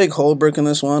 I'm going to take Holbrook in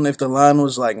this one. If the line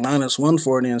was like minus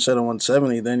 140 instead of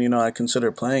 170, then, you know, I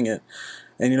consider playing it.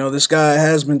 And, you know, this guy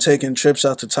has been taking trips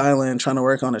out to Thailand trying to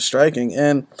work on his striking.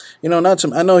 And, you know,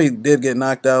 I know he did get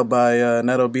knocked out by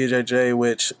Neto BJJ,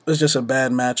 which was just a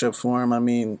bad matchup for him. I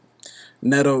mean,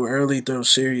 Neto early throws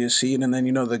serious heat. And then,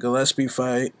 you know, the Gillespie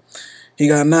fight, he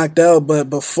got knocked out.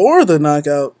 But before the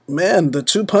knockout, man, the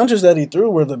 2 punches that he threw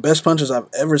were the best punches I've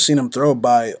ever seen him throw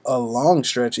by a long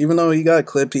stretch. Even though he got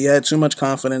clipped, he had too much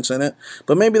confidence in it.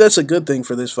 But maybe that's a good thing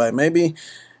for this fight.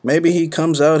 Maybe he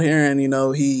comes out here and, you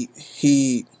know,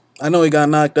 I know he got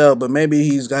knocked out, but maybe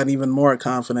he's got even more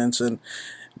confidence and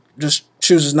just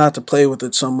chooses not to play with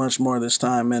it so much more this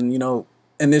time and, you know,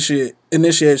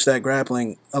 initiates that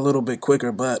grappling a little bit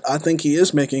quicker. But I think he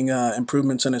is making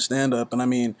improvements in his stand-up. And, I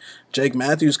mean, Jake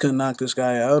Matthews couldn't knock this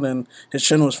guy out, and his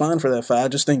chin was fine for that fight. I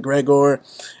just think Gregor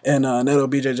and Neto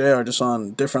BJJ are just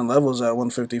on different levels at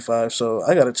 155. So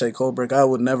I got to take Holbrook. I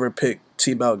would never pick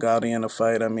Thibaut Goudy in a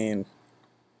fight. I mean,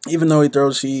 even though he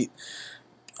throws heat,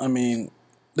 I mean,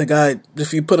 the guy,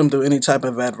 if you put him through any type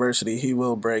of adversity, he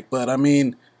will break. But, I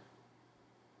mean,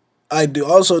 I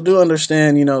also do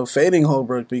understand, you know, fading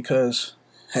Holbrook because,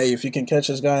 hey, if you can catch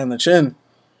this guy in the chin,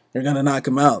 you're going to knock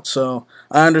him out. So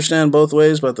I understand both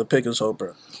ways, but the pick is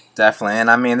Holbrook. Definitely. And,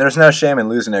 I mean, there's no shame in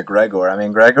losing to Gregor. I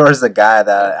mean, Gregor is the guy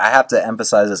that I have to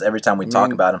emphasize this every time we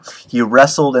talk about him. He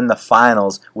wrestled in the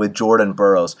finals with Jordan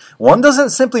Burroughs. One doesn't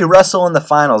simply wrestle in the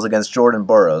finals against Jordan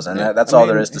Burroughs, and that's all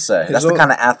there is to say. That's the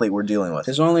kind of athlete we're dealing with.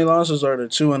 His only losses are the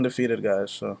 2 undefeated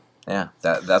guys. So yeah,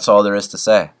 that's all there is to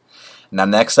say. Now,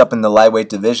 next up in the lightweight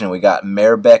division, we got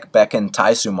Mairbek Bekin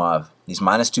Taisumov. He's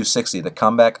minus 260. The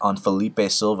comeback on Felipe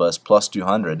Silva is plus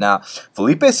 200. Now,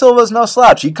 Felipe Silva is no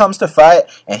slouch. He comes to fight,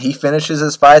 and he finishes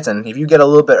his fights. And if you get a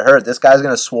little bit hurt, this guy's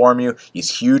going to swarm you.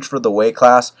 He's huge for the weight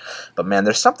class. But, man,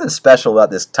 there's something special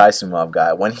about this Taisumov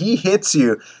guy. When he hits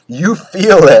you, you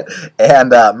feel it. And,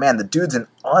 man, the dude's an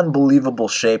unbelievable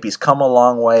shape. He's come a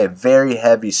long way, a very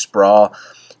heavy sprawl.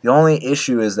 The only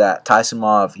issue is that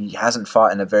Taisimov, he hasn't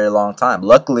fought in a very long time.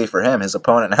 Luckily for him, his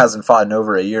opponent hasn't fought in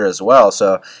over a year as well,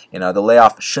 so the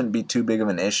layoff shouldn't be too big of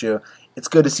an issue. It's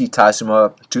good to see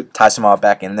Taisimov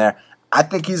back in there. I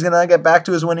think he's going to get back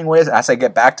to his winning ways. I say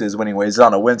get back to his winning ways. He's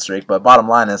on a win streak, but bottom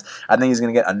line is I think he's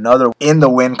going to get another in the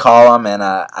win column, and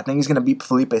I think he's going to beat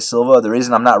Felipe Silva. The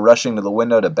reason I'm not rushing to the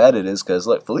window to bet it is because,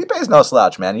 look, Felipe's no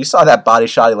slouch, man. You saw that body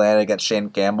shot he landed against Shane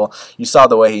Campbell. You saw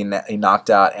the way he knocked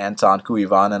out Anton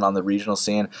Kuivanen on the regional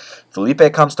scene.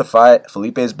 Felipe comes to fight.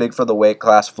 Felipe's big for the weight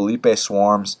class. Felipe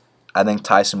swarms. I think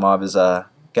Taisimov is going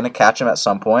to catch him at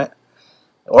some point.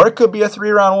 Or it could be a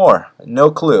 3-round war. No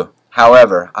clue.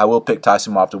 However, I will pick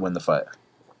Taisimov to win the fight.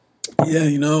 Yeah,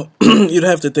 you'd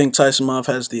have to think Taisimov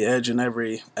has the edge in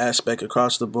every aspect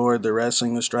across the board, the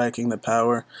wrestling, the striking, the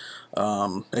power,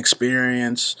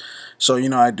 experience. So,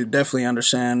 I do definitely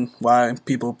understand why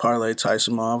people parlay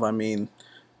Taisimov. I mean,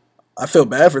 I feel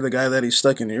bad for the guy that he's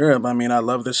stuck in Europe. I mean, I'd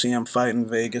love to see him fight in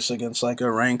Vegas against like a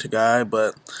ranked guy,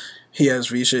 but he has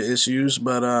visa issues.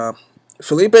 But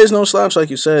Felipe's no slouch, like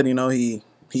you said.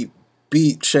 He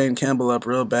beat Shane Campbell up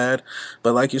real bad.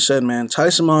 But like you said, man,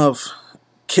 Taisimov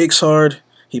kicks hard,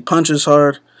 he punches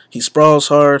hard, he sprawls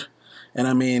hard, and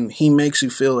I mean, he makes you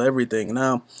feel everything.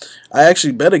 Now, I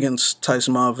actually bet against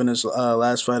Taisimov in his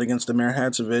last fight against Damir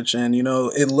Hadzovic, and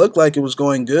it looked like it was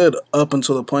going good up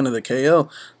until the point of the KO.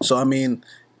 So, I mean,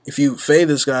 if you fade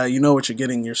this guy, you know what you're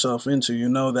getting yourself into. You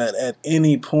know that at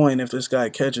any point, if this guy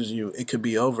catches you, it could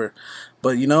be over.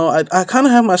 But, I kind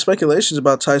of have my speculations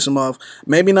about Taisimov.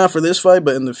 Maybe not for this fight,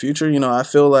 but in the future. I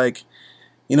feel like,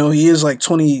 he is like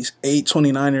 28,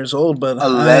 29 years old, but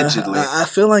allegedly, I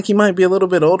feel like he might be a little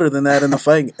bit older than that in the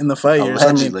fight years.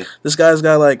 I mean, this guy's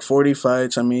got like 40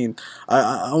 fights. I mean,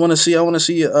 I want to see.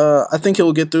 I think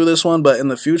he'll get through this one, but in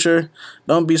the future,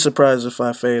 don't be surprised if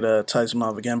I fade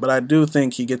Taisimov again. But I do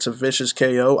think he gets a vicious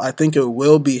KO. I think it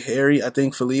will be hairy. I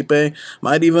think Felipe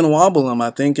might even wobble him. I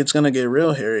think it's gonna get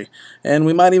real hairy, and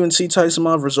we might even see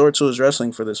Taisimov resort to his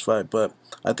wrestling for this fight. But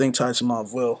I think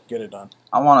Taisimov will get it done.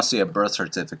 I want to see a birth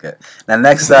certificate. Now,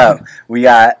 next up, we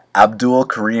got Abdul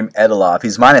Karim Edilov.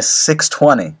 He's minus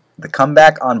 620. The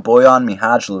comeback on Bojan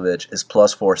Mihajlovic is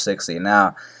plus 460.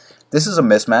 Now, this is a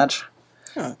mismatch.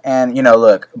 Huh. And,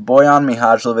 look, Bojan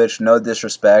Mihajlovic, no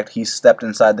disrespect, he stepped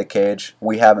inside the cage.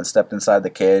 We haven't stepped inside the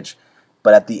cage.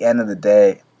 But at the end of the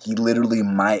day, he literally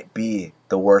might be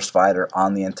the worst fighter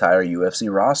on the entire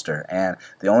UFC roster. And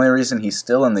the only reason he's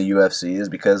still in the UFC is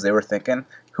because they were thinking,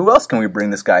 who else can we bring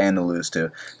this guy in to lose to?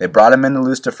 They brought him in to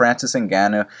lose to Francis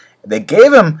Ngannou. They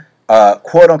gave him a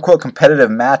quote-unquote competitive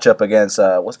matchup against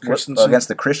against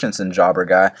the Christensen jobber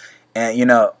guy. And,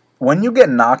 when you get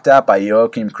knocked out by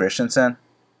Joachim Christensen,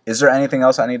 is there anything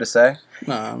else I need to say?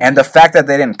 No. And the fact that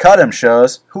they didn't cut him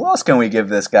shows, who else can we give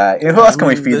this guy? Who else can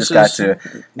we feed this guy to?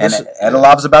 And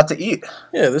Edilov's about to eat.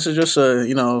 Yeah, this is just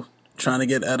trying to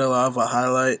get Edilov a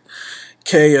highlight.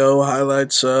 KO,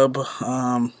 highlight sub.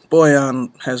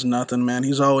 Bojan has nothing, man.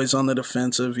 He's always on the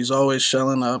defensive. He's always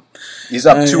shelling up. He's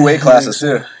up 2 weight classes,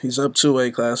 too. He's up 2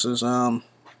 weight classes. I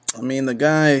mean, the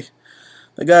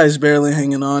guy's barely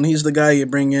hanging on. He's the guy you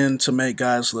bring in to make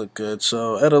guys look good.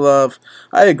 So, Edilov,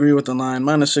 I agree with the line.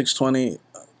 Minus 620.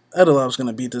 Edilov's going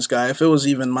to beat this guy. If it was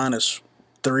even minus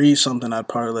 3 something, I'd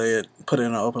parlay it, put it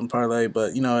in an open parlay,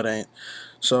 but it ain't.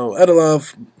 So,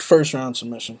 Edilov, first round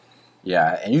submission.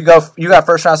 Yeah, and you got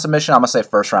first round submission. I'm gonna say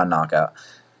first round knockout.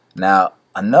 Now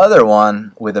another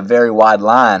one with a very wide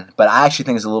line, but I actually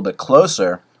think it's a little bit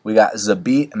closer. We got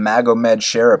Zabit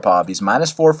Magomedsharipov. He's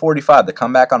minus 445. The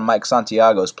comeback on Mike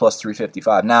Santiago is plus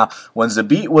 355. Now, when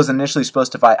Zabit was initially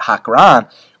supposed to fight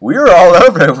Hakran, we were all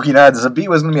over it. Zabit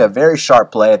was going to be a very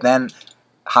sharp play. Then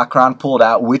Hakran pulled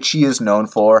out, which he is known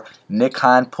for. Nick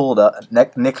Hein pulled up.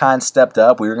 Nick Hein stepped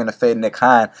up. We were going to fade Nick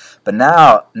Hein. But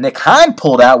now Nick Hein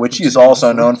pulled out, which he is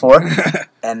also known for.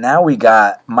 And now we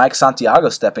got Mike Santiago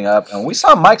stepping up. And we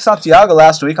saw Mike Santiago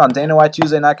last week on Dana White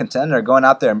Tuesday Night Contender going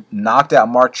out there and knocked out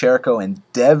Mark Cherico in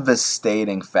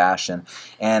devastating fashion.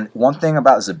 And one thing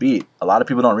about Zabit, a lot of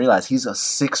people don't realize, he's a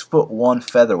 6'1"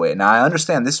 featherweight. Now, I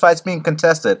understand this fight's being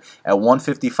contested at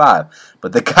 155,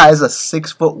 but the guy's a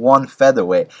 6'1"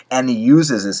 featherweight, and he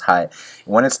uses his height.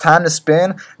 When it's time to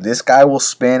spin, this guy will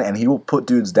spin, and he will put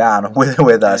dudes down with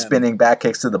spinning back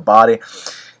kicks to the body.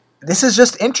 this is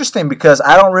just interesting because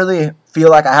I don't really feel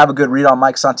like I have a good read on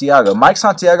Mike Santiago. Mike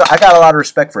Santiago, I got a lot of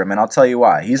respect for him, and I'll tell you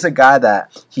why. He's a guy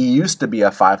that he used to be a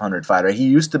 500 fighter. He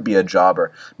used to be a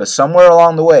jobber. But somewhere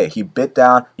along the way, he bit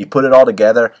down, he put it all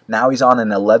together. Now he's on an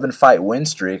 11-fight win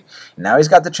streak. Now he's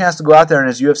got the chance to go out there in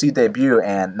his UFC debut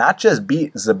and not just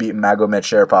beat Zabit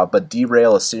Magomedsharipov, but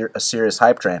derail a serious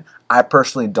hype train. I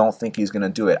personally don't think he's going to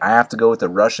do it. I have to go with the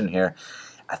Russian here.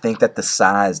 I think that the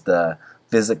size, the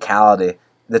physicality,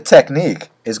 the technique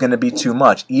is going to be too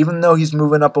much, even though he's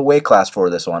moving up a weight class for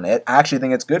this one. I actually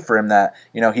think it's good for him that,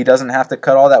 he doesn't have to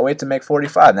cut all that weight to make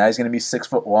 45. Now he's going to be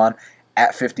 6'1"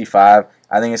 at 55.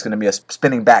 I think it's going to be a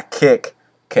spinning back kick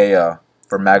KO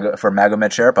for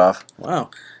Magomedsharipov. Wow.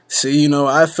 See,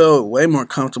 I felt way more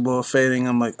comfortable fading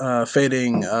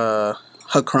Hakran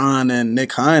and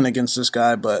Nick Hein against this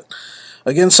guy, but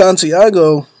against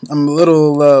Santiago, I'm a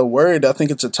little worried. I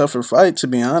think it's a tougher fight, to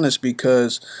be honest,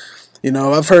 because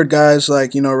I've heard guys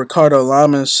like, Ricardo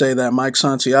Lamas say that Mike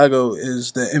Santiago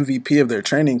is the MVP of their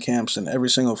training camps in every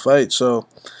single fight. So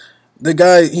the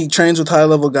guy, he trains with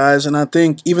high-level guys, and I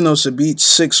think even though Sabit's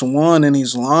 6'1" and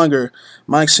he's longer,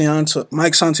 Mike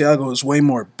Santiago is way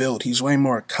more built. He's way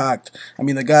more cocked. I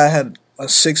mean, the guy had a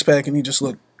six-pack, and he just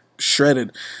looked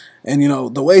shredded. And,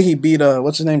 the way he beat,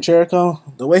 what's his name, Jericho?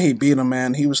 The way he beat him,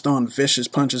 man, he was throwing vicious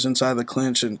punches inside the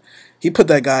clinch, and he put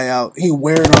that guy out. He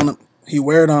weared on him.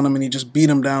 And he just beat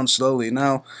him down slowly.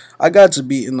 Now, I got to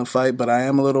beat in the fight, but I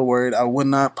am a little worried. I would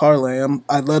not parlay him.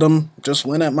 I'd let him just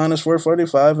win at minus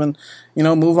 445 and,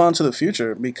 move on to the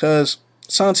future. Because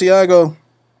Santiago,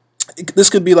 this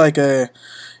could be like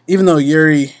even though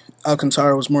Yuri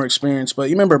Alcantara was more experienced, but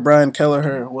you remember Brian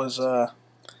Kelleher was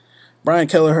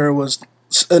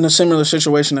in a similar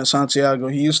situation as Santiago.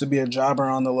 He used to be a jobber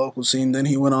on the local scene. Then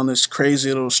he went on this crazy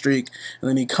little streak, and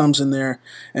then he comes in there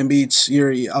and beats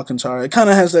Yuri Alcantara. It kind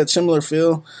of has that similar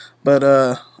feel, but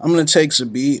I'm going to take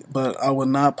Zabit, but I would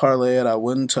not parlay it. I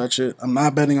wouldn't touch it. I'm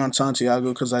not betting on Santiago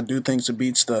because I do think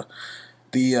Zabit's the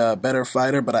better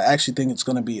fighter, but I actually think it's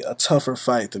going to be a tougher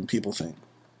fight than people think.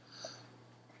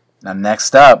 Now,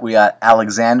 next up, we got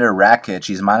Alexander Rakic.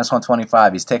 He's minus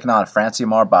 125. He's taking on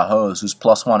Francimar Barros, who's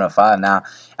plus 105. Now,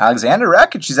 Alexander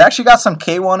Rakic, he's actually got some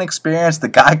K1 experience. The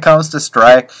guy comes to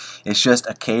strike. It's just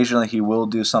occasionally he will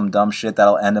do some dumb shit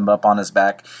that'll end him up on his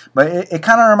back. But it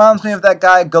kind of reminds me of that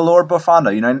guy, Galor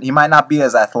Bufando. He might not be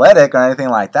as athletic or anything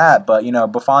like that, but,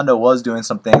 Bufando was doing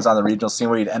some things on the regional scene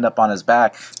where he'd end up on his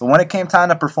back. But when it came time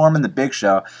to perform in the big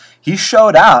show, he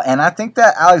showed out, and I think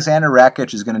that Alexander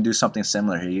Rakic is going to do something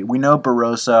similar here. We know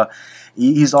Barroso,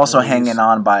 he's also hanging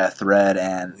on by a thread,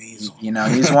 and he's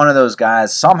one of those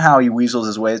guys. Somehow he weasels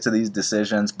his way to these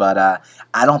decisions, but I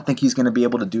don't think he's going to be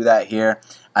able to do that here.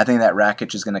 I think that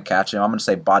Rakic is going to catch him. I'm going to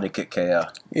say body kick KO.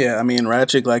 Yeah, I mean,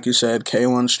 Rakic, like you said,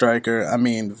 K1 striker. I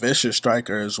mean, vicious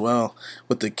striker as well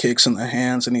with the kicks in the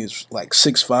hands, and he's like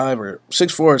 6'5" or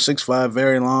 6'4" or 6'5",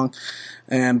 very long.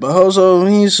 And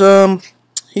Barroso,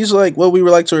 he's like what we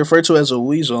would like to refer to as a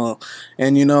weasel.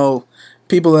 And,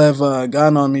 people have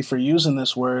gotten on me for using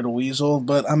this word, weasel.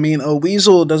 But, I mean, a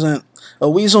weasel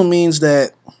means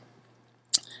that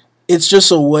it's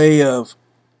just a way of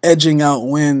edging out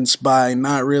wins by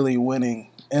not really winning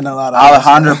in a lot of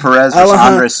Alejandro Perez versus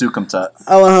Andres Sukumtut.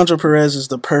 Alejandro Perez is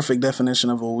the perfect definition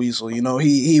of a weasel.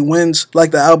 He wins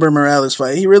like the Albert Morales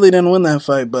fight. He really didn't win that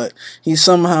fight, but he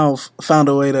somehow found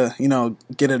a way to,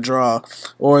 get a draw.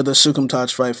 Or the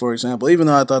Sukumtut fight, for example, even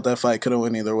though I thought that fight could have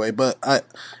went either way. But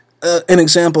an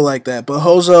example like that. But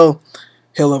Hozo,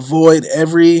 he'll avoid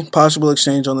every possible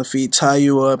exchange on the feet, tie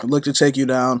you up, look to take you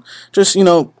down. Just,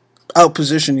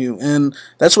 outposition you, and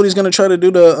that's what he's going to try to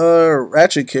do to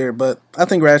Rakic here, but I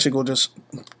think Rakic will just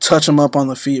touch him up on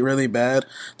the feet really bad.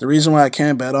 The reason why I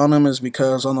can't bet on him is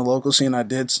because on the local scene I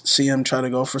did see him try to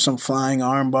go for some flying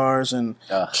arm bars and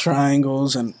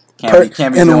triangles and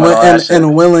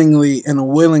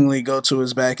willingly go to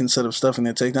his back instead of stuffing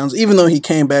the takedowns, even though he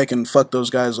came back and fucked those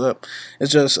guys up.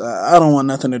 It's just I don't want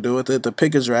nothing to do with it. The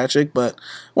pick is Rakic, but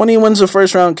when he wins by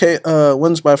first round KO,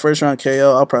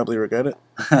 I'll probably regret it.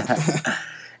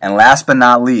 And last but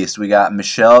not least, we got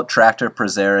Michel Tractor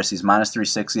Prazeres. He's minus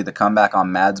 360. The comeback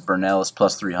on Mads Burnell is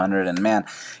plus 300. And, man,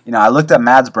 I looked at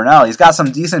Mads Burnell. He's got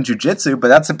some decent jiu-jitsu, but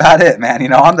that's about it,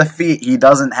 man. On the feet, he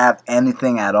doesn't have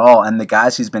anything at all. And the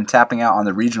guys he's been tapping out on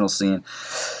the regional scene,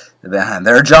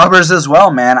 they're jobbers as well,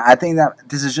 man. I think that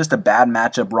this is just a bad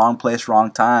matchup, wrong place,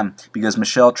 wrong time, because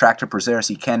Michel Tractor Prazeres,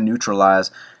 he can neutralize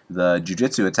the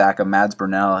jiu-jitsu attack of Mads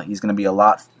Burnell. He's going to be a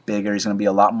lot bigger. He's going to be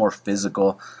a lot more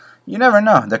physical. You never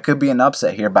know. There could be an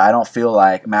upset here, but I don't feel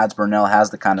like Mads Burnell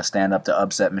has the kind of stand-up to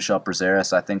upset Michel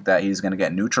Prazeres. I think that he's going to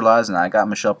get neutralized, and I got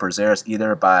Michel Prazeres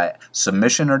either by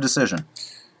submission or decision.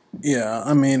 Yeah,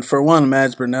 I mean, for one,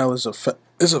 Mads Burnell is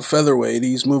a featherweight.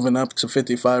 He's moving up to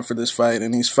 55 for this fight,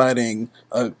 and he's fighting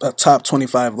a top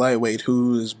 25 lightweight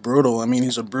who is brutal. I mean,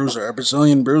 he's a bruiser, a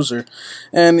Brazilian bruiser,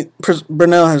 and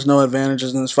Burnell has no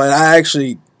advantages in this fight. I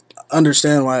actually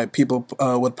understand why people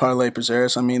would parlay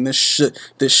Prazeres. I mean, this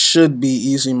should be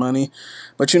easy money,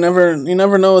 but you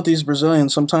never know with these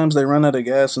Brazilians. Sometimes they run out of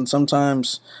gas, and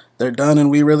sometimes they're done, and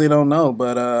we really don't know.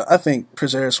 But I think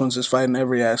Prazeres wins this fight in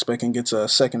every aspect and gets a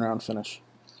second round finish.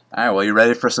 All right, well, you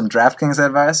ready for some DraftKings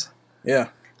advice? Yeah.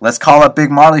 Let's call up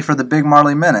Big Marley for the Big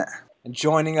Marley Minute. And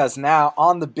joining us now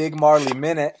on the Big Marley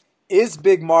Minute is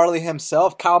Big Marley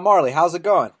himself, Kyle Marley. How's it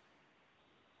going?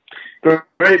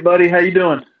 Great, buddy. How you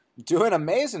doing? Doing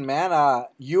amazing, man.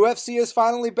 UFC is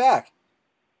finally back.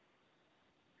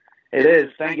 It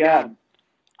is. Thank God.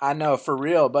 I know, for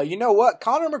real. But you know what?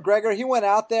 Conor McGregor, he went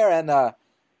out there and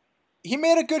he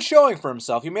made a good showing for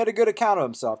himself. He made a good account of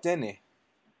himself, didn't he?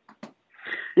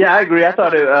 Yeah, I agree. I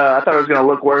thought it was going to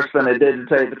look worse than it did, to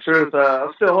tell you the truth. I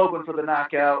was still hoping for the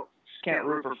knockout. Just can't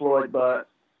root for Floyd, but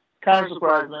kind of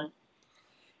surprised me.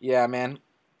 Yeah, man.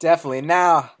 Definitely.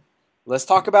 Now, let's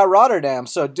talk about Rotterdam.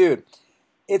 So, dude,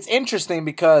 it's interesting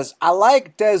because I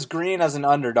like Des Green as an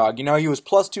underdog. You know, he was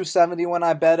plus 270 when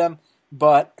I bet him.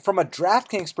 But from a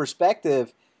DraftKings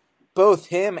perspective, both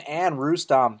him and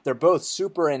Rustam, they're both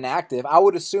super inactive. I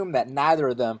would assume that neither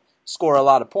of them score a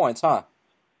lot of points, huh?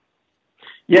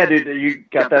 Yeah, dude, you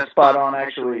got that spot on,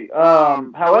 actually.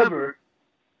 However,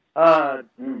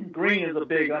 Green is a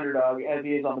big underdog, as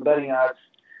he is on the betting odds.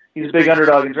 He's a big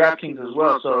underdog in DraftKings as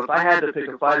well. So if I had to pick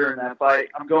a fighter in that fight,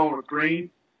 I'm going with Green.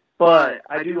 But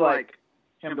I do like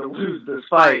him to lose this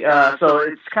fight. So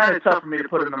it's kind of tough for me to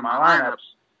put him in my lineups.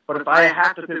 But if I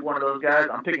have to pick one of those guys,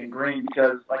 I'm picking Green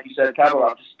because, like you said,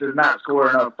 Kavalov just does not score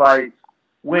enough fights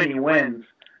when he wins.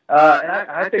 And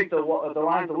I think the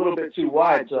line's a little bit too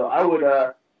wide, so I would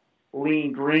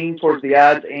lean Green towards the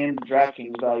odds and the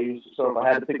DraftKings values. So if I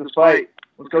had to pick this fight,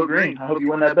 let's go Green. I hope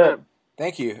you win that bet.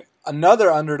 Thank you. Another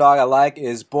underdog I like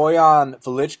is Bojan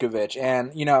Velichkovic.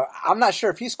 And, you know, I'm not sure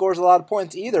if he scores a lot of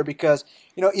points either because,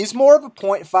 you know, he's more of a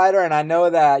point fighter, and I know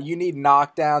that you need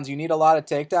knockdowns, you need a lot of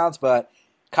takedowns, but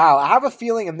Kyle, I have a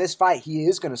feeling in this fight he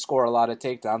is going to score a lot of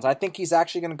takedowns. I think he's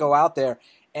actually going to go out there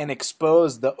and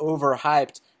expose the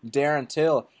overhyped Darren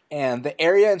Till and the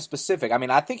area in specific. I mean,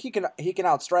 I think he can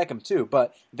outstrike him too,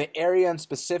 but the area in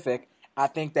specific, I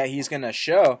think that he's going to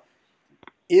show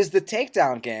is the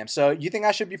takedown game. So you think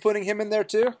I should be putting him in there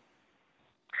too?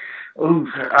 Ooh,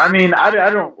 I mean, I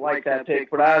don't like that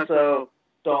take, but I also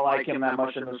don't like him that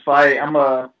much in this fight. I'm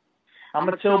a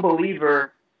Till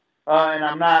believer. And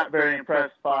I'm not very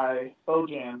impressed by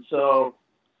Bojan. So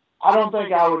I don't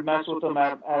think I would mess with him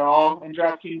at all in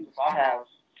DraftKings. If I have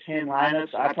 10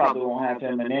 lineups, I probably won't have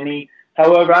him in any.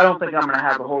 However, I don't think I'm going to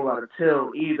have a whole lot of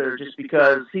Till either just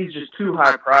because he's just too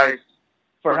high priced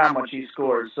for how much he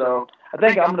scores. So I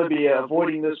think I'm going to be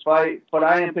avoiding this fight, but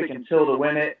I am picking Till to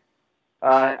win it.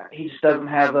 He just doesn't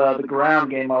have the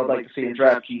ground game I would like to see in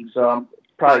DraftKings, so I'm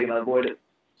probably going to avoid it.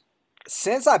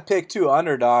 Since I picked two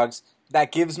underdogs,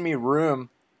 that gives me room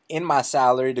in my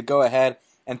salary to go ahead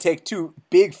and take two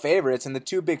big favorites. And the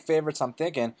two big favorites I'm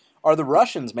thinking are the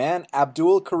Russians, man.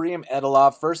 Abdul Karim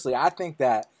Edilov. Firstly, I think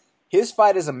that his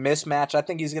fight is a mismatch. I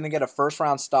think he's going to get a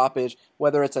first-round stoppage,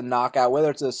 whether it's a knockout, whether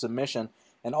it's a submission.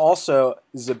 And also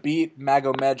Zabit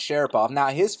Magomed Sharipov. Now,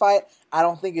 his fight I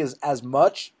don't think is as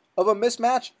much of a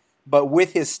mismatch, but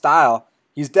with his style,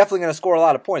 he's definitely going to score a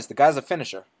lot of points. The guy's a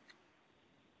finisher.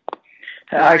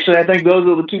 Actually, I think those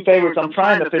are the two favorites I'm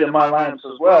trying to fit in my lineups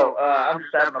as well. I'm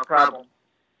just having a problem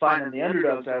finding the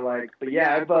underdogs I like. But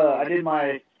yeah, I did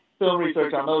my film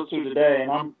research on those two today,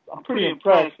 and I'm pretty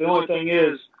impressed. The only thing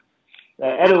is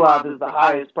that Edilov is the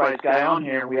highest priced guy on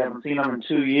here. We haven't seen him in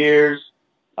 2 years.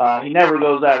 He never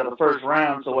goes out of the first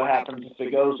round, so what happens if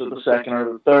it goes to the second or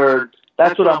the third?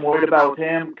 That's what I'm worried about with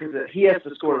him because he has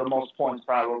to score the most points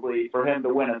probably for him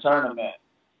to win a tournament.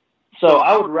 So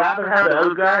I would rather have the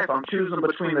other guy if I'm choosing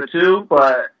between the two,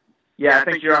 but yeah, I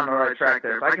think you're on the right track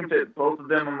there. If I can fit both of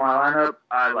them in my lineup,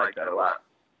 I like that a lot.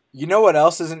 You know what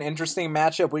else is an interesting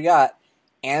matchup? We got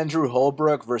Andrew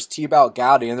Holbrook versus Thibault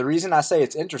Goudy, and the reason I say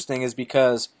it's interesting is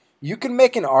because you can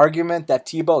make an argument that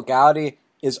Thibault Goudy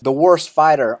is the worst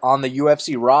fighter on the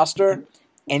UFC roster,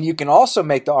 and you can also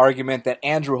make the argument that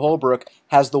Andrew Holbrook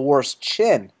has the worst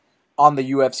chin on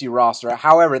the UFC roster.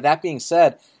 However, that being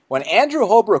said, when Andrew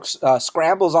Holbrook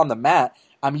scrambles on the mat,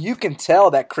 I mean, you can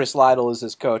tell that Chris Lytle is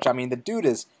his coach. I mean, the dude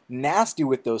is nasty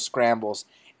with those scrambles.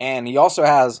 And he also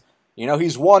has,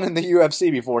 he's won in the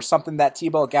UFC before, something that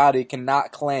T-Belt Gowdy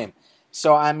cannot claim.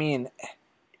 So, I mean,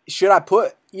 should I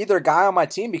put either guy on my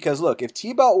team? Because, look, if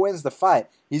T-Belt wins the fight,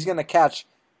 he's going to catch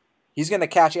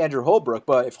Andrew Holbrook.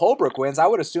 But if Holbrook wins, I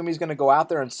would assume he's going to go out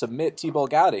there and submit T-Belt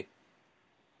Gowdy.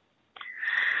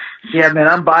 Yeah, man,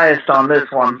 I'm biased on this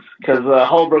one because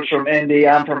Holbrook's from Indy.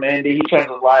 I'm from Indy. He trains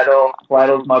with Lytle.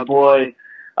 Lytle's my boy.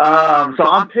 So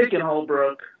I'm picking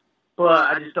Holbrook, but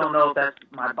I just don't know if that's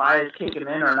my bias kicking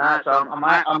in or not. So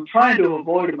I'm trying to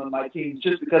avoid him in my teams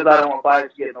just because I don't want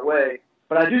bias to get in the way.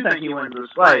 But I do think he wins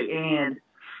this fight, and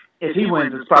if he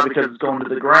wins, it's probably because it's going to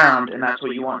the ground, and that's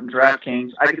what you want in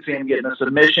DraftKings. I could see him getting a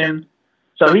submission.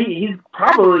 So he's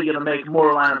probably going to make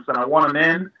more lineups than I want him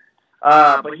in.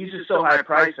 But he's just so high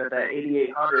priced at that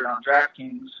 8,800 on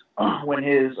DraftKings when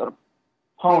his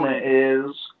opponent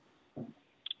is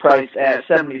priced at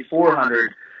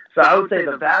 7,400. So I would say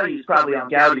the value is probably on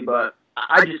Gowdy, but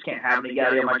I just can't have any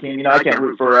Gowdy on my team. I can't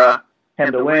root for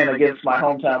him to win against my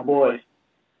hometown boy.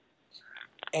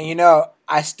 And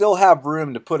I still have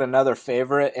room to put another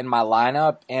favorite in my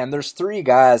lineup, and there's 3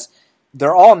 guys.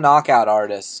 They're all knockout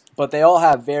artists, but they all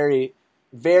have very,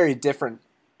 very different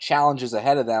challenges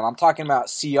ahead of them. I'm talking about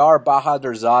CR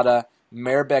Bahadurzada,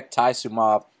 Mairbek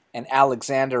Taisumov, and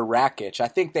Alexander Rakic. I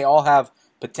think they all have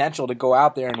potential to go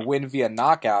out there and win via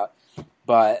knockout,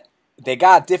 but they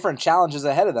got different challenges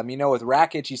ahead of them. With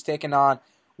Rakic, he's taking on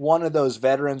one of those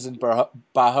veterans in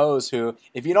Barros who,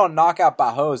 if you don't knock out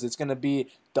Barros, it's going to be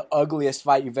the ugliest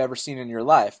fight you've ever seen in your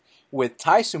life. With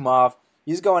Taisumov,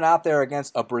 he's going out there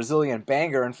against a Brazilian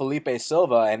banger in Felipe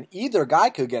Silva, and either guy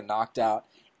could get knocked out.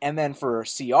 And then for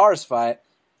CR's fight,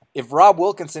 if Rob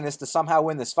Wilkinson is to somehow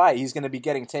win this fight, he's going to be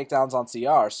getting takedowns on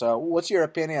CR. So what's your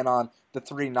opinion on the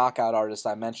 3 knockout artists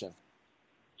I mentioned?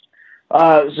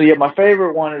 My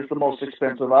favorite one is the most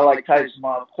expensive. I like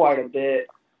Taisumov quite a bit.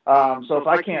 So if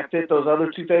I can't fit those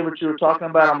other 2 favorites you were talking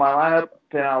about on my lineup,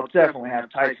 then I'll definitely have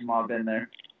Taisumov in there.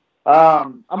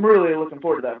 I'm really looking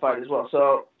forward to that fight as well.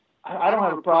 So I don't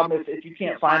have a problem if you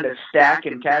can't find a stack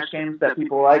in cash games that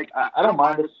people like. I don't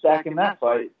mind a stack in that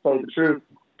fight, to tell you the truth.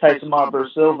 Taisumov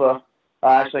versus Silva.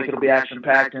 I think it'll be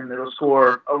action-packed and it'll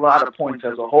score a lot of points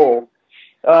as a whole.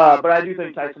 But I do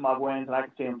think Taisumov wins, and I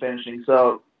can see him finishing.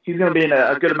 So he's going to be in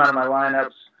a good amount of my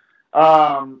lineups.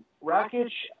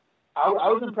 Rakic, I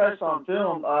was impressed on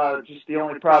film. Just the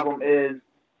only problem is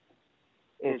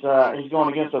he's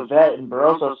going against a vet in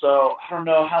Barroso, so I don't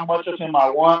know how much of him I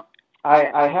want.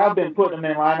 I have been putting him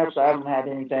in lineups. I haven't had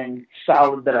anything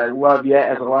solid that I love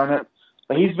yet as a lineup,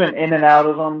 but he's been in and out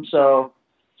of them, so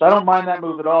I don't mind that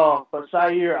move at all. But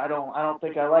Sayer, I don't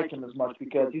think I like him as much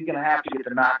because he's going to have to get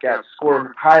the knockout,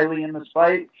 score highly in this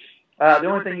fight. The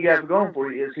only thing you guys are going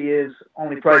for is he is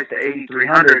only priced at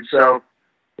 8,300, so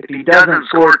if he doesn't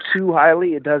score too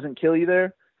highly, it doesn't kill you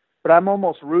there. But I'm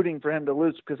almost rooting for him to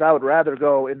lose because I would rather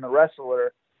go in the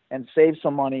wrestler and save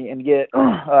some money and get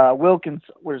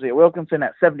Wilkinson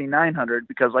at 7,900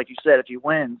 because, like you said, if he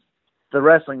wins, the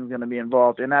wrestling is going to be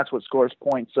involved, and that's what scores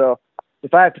points. So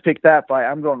if I have to pick that fight,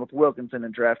 I'm going with Wilkinson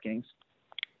and DraftKings.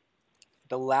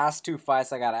 The last 2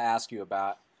 fights I got to ask you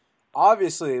about.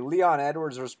 Obviously, Leon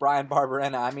Edwards versus Brian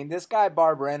Barberena. I mean, this guy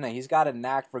Barberena, he's got a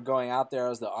knack for going out there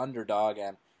as the underdog,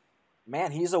 and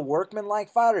man, he's a workman-like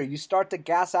fighter. You start to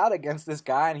gas out against this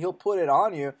guy, and he'll put it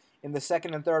on you in the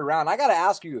 2nd and 3rd round. I got to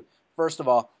ask you, first of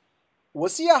all,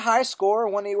 was he a high scorer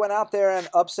when he went out there and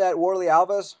upset Warlley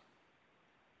Alves?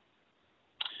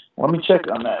 Let me check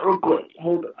on that real quick.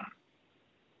 Hold on.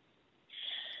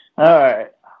 All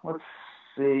right, let's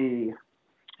see.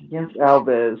 Against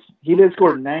Alves, he did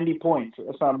score 90 points.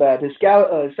 That's not bad. His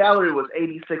salary was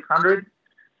 8,600,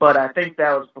 but I think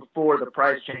that was before the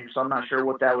price change, so I'm not sure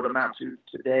what that would amount to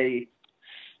today.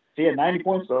 He had 90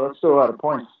 points, though. That's still a lot of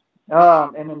points.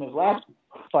 And in his last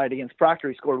fight against Proctor,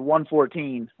 he scored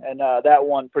 114, and that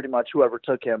won pretty much whoever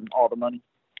took him all the money.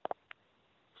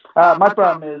 My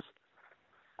problem is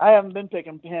I haven't been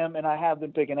picking him, and I have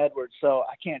been picking Edwards, so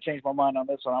I can't change my mind on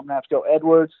this one. I'm going to have to go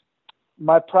Edwards.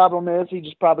 My problem is he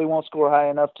just probably won't score high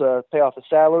enough to pay off his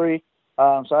salary.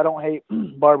 So I don't hate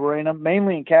Barberena,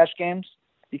 mainly in cash games,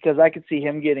 because I could see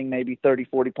him getting maybe 30,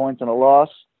 40 points in a loss.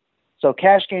 So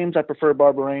cash games, I prefer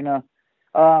Barberena.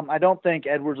 I don't think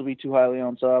Edwards will be too highly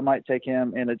owned, so I might take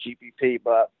him in a GPP,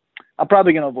 but I'm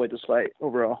probably going to avoid this fight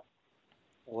overall.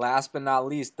 Last but not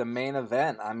least, the main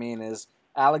event. I mean, is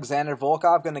Alexander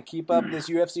Volkov going to keep up this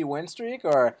UFC win streak,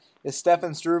 or is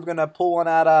Stefan Struve going to pull one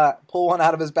out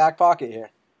of his back pocket here?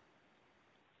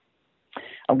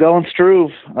 I'm going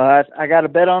Struve. I got a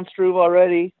bet on Struve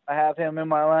already. I have him in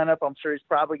my lineup. I'm sure he's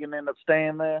probably going to end up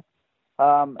staying there.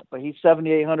 But he's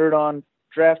 7,800 on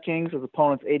DraftKings. His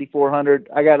opponent's 8,400.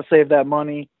 I got to save that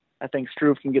money. I think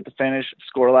Struve can get the finish,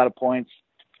 score a lot of points.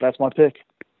 That's my pick.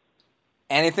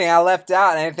 Anything I left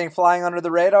out? Anything flying under the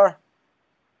radar?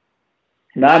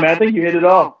 Nah, man, I think you hit it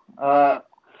all.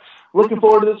 Looking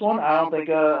forward to this one. I don't think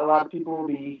a lot of people will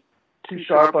be too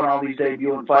sharp on all these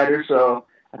debuting fighters, so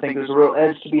I think there's a real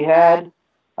edge to be had.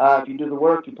 If you do the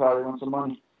work, you probably win some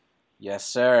money. Yes,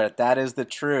 sir. That is the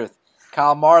truth.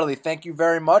 Kyle Marley, thank you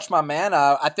very much, my man.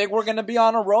 I think we're going to be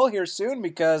on a roll here soon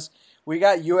because we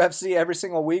got UFC every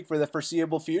single week for the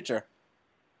foreseeable future.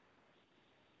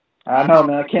 I know,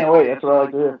 man. I can't wait. That's what I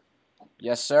like to hear.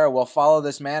 Yes, sir. We'll follow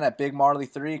this man at Big Marley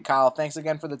 3. Kyle, thanks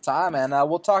again for the time, and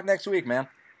we'll talk next week, man.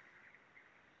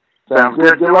 Sounds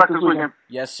good. Good luck this weekend.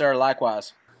 Yes, sir.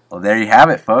 Likewise. Well, there you have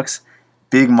it, folks.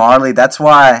 Big Marley. That's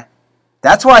why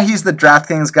he's the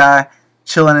DraftKings guy,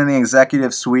 chilling in the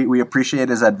executive suite. We appreciate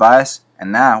his advice.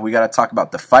 And now we got to talk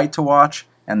about the fight to watch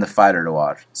and the fighter to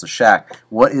watch. So, Shaq,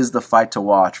 what is the fight to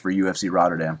watch for UFC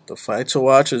Rotterdam? The fight to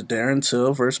watch is Darren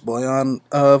Till versus Bojan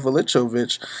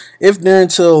Veličković. If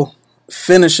Darren Till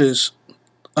finishes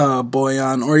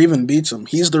Bojan or even beats him,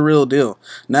 he's the real deal.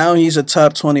 Now he's a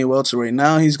top 20 welterweight.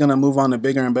 Now he's going to move on to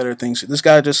bigger and better things. This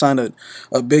guy just signed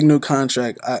a big new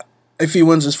contract. If he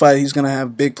wins this fight, he's going to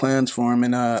have big plans for him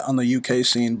on the UK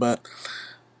scene. But,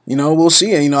 we'll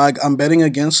see. I'm betting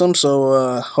against him,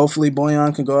 so hopefully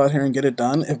Bojan can go out here and get it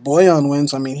done. If Bojan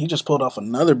wins, he just pulled off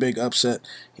another big upset.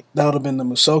 That would have been the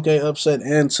Musoke upset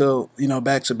and Till,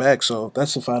 back-to-back. So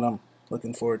that's the fight I'm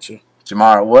looking forward to.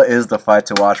 Jamar, what is the fight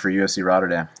to watch for UFC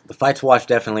Rotterdam? The fight to watch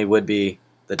definitely would be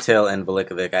the Till and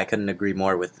Veličković. I couldn't agree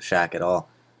more with Shaq at all.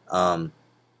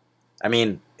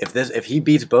 If he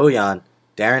beats Bojan,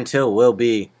 Darren Till will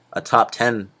be a top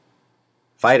 10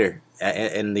 fighter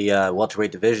in the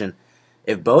welterweight division.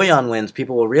 If Bojan wins,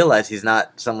 people will realize he's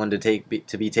not someone to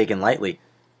be taken lightly.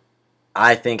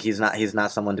 I think he's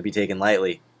not someone to be taken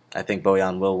lightly. I think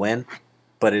Bojan will win,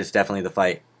 but it's definitely the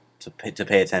fight to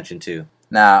pay attention to.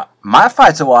 Now, my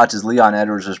fight to watch is Leon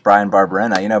Edwards versus Brian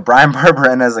Barberena. Brian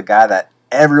Barberena is a guy that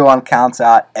everyone counts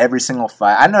out every single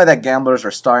fight. I know that gamblers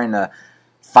are starting to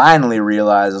finally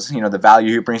realize, the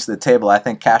value he brings to the table. I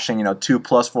think cashing, 2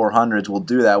 plus 400s will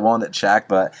do that, won't it, Shaq?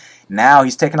 But now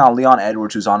he's taking on Leon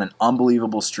Edwards, who's on an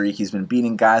unbelievable streak. He's been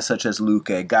beating guys such as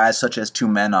Luque, guys such as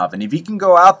Tumenov. And if he can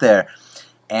go out there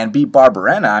and beat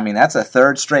Barberena, that's a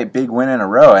third straight big win in a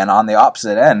row. And on the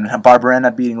opposite end,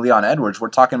 Barberena beating Leon Edwards, we're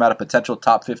talking about a potential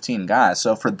top 15 guy.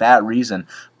 So for that reason,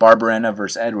 Barberena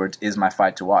versus Edwards is my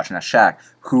fight to watch. Now, Shaq,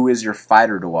 who is your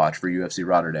fighter to watch for UFC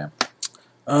Rotterdam?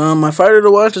 My fighter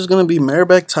to watch is going to be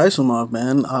Mairbek Taisumov,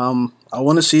 man. I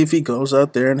want to see if he goes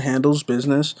out there and handles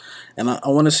business. And I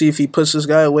want to see if he puts this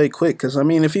guy away quick. Because,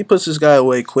 if he puts this guy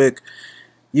away quick,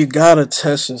 you got to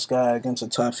test this guy against a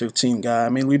top 15 guy.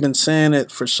 We've been saying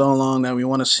it for so long that we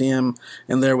want to see him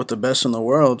in there with the best in the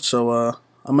world. So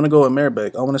I'm going to go with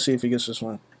Mairbek. I want to see if he gets this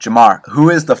win. Jamar, who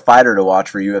is the fighter to watch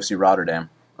for UFC Rotterdam?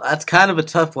 That's kind of a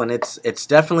tough one. It's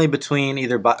definitely between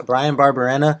either Brian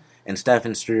Barberena and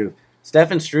Stefan Struve.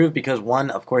 Stefan Struve, because one,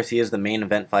 of course, he is the main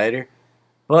event fighter,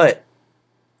 but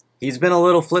he's been a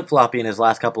little flip-floppy in his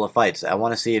last couple of fights. I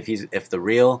want to see if the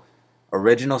real,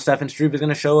 original Stefan Struve is going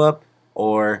to show up,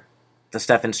 or the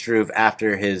Stefan Struve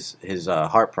after his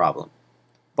heart problem.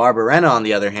 Barberena, on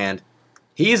the other hand,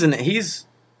 he's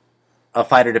a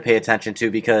fighter to pay attention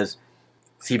to because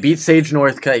he beat Sage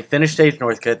Northcutt, he finished Sage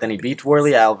Northcutt, then he beat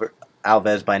Warlley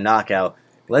Alves by knockout.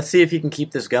 Let's see if he can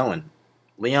keep this going.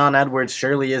 Leon Edwards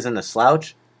surely isn't a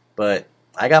slouch, but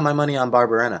I got my money on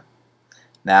Barberena.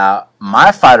 Now,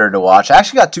 my fighter to watch, I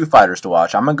actually got 2 fighters to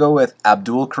watch. I'm going to go with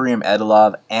Abdul Karim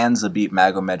Edilov and Zabit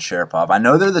Magomedsharipov. I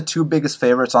know they're the 2 biggest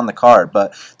favorites on the card,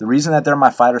 but the reason that they're my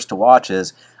fighters to watch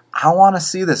is I want to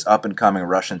see this up-and-coming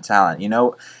Russian talent.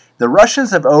 The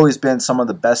Russians have always been some of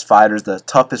the best fighters, the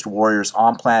toughest warriors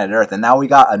on planet Earth, and now we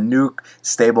got a new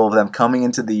stable of them coming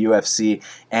into the UFC.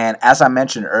 And as I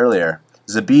mentioned earlier,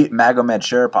 Zabit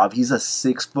Magomedsharipov, he's a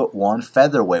 6'1"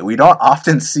 featherweight. We don't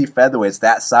often see featherweights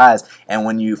that size, and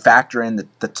when you factor in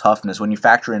the toughness, when you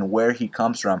factor in where he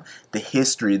comes from, the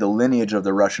history, the lineage of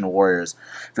the Russian warriors,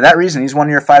 for that reason, he's one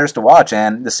of your fighters to watch,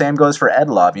 and the same goes for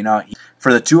Edilov.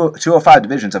 For the 205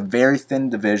 division, it's a very thin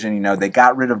division. They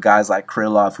got rid of guys like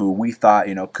Krylov, who we thought,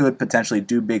 could potentially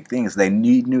do big things. They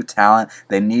need new talent.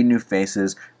 They need new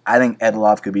faces. I think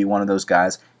Edilov could be one of those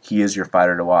guys. He is your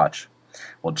fighter to watch.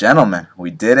 Well, gentlemen, we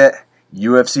did it.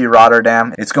 UFC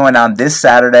Rotterdam. It's going down this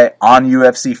Saturday on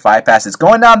UFC Fight Pass. It's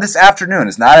going down this afternoon.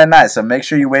 It's not at night, so make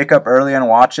sure you wake up early and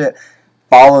watch it.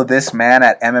 Follow this man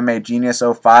at MMA Genius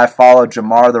 05. Follow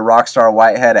Jamar the Rockstar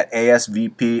Whitehead at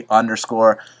ASVP_.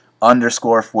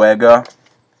 _Fuego.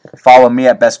 Follow me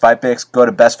at Best Fight Picks. Go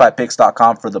to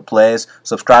bestfightpicks.com for the plays.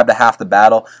 Subscribe to Half the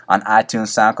Battle on iTunes,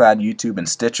 SoundCloud, YouTube, and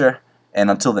Stitcher. And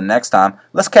until the next time,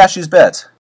 let's cash these bets.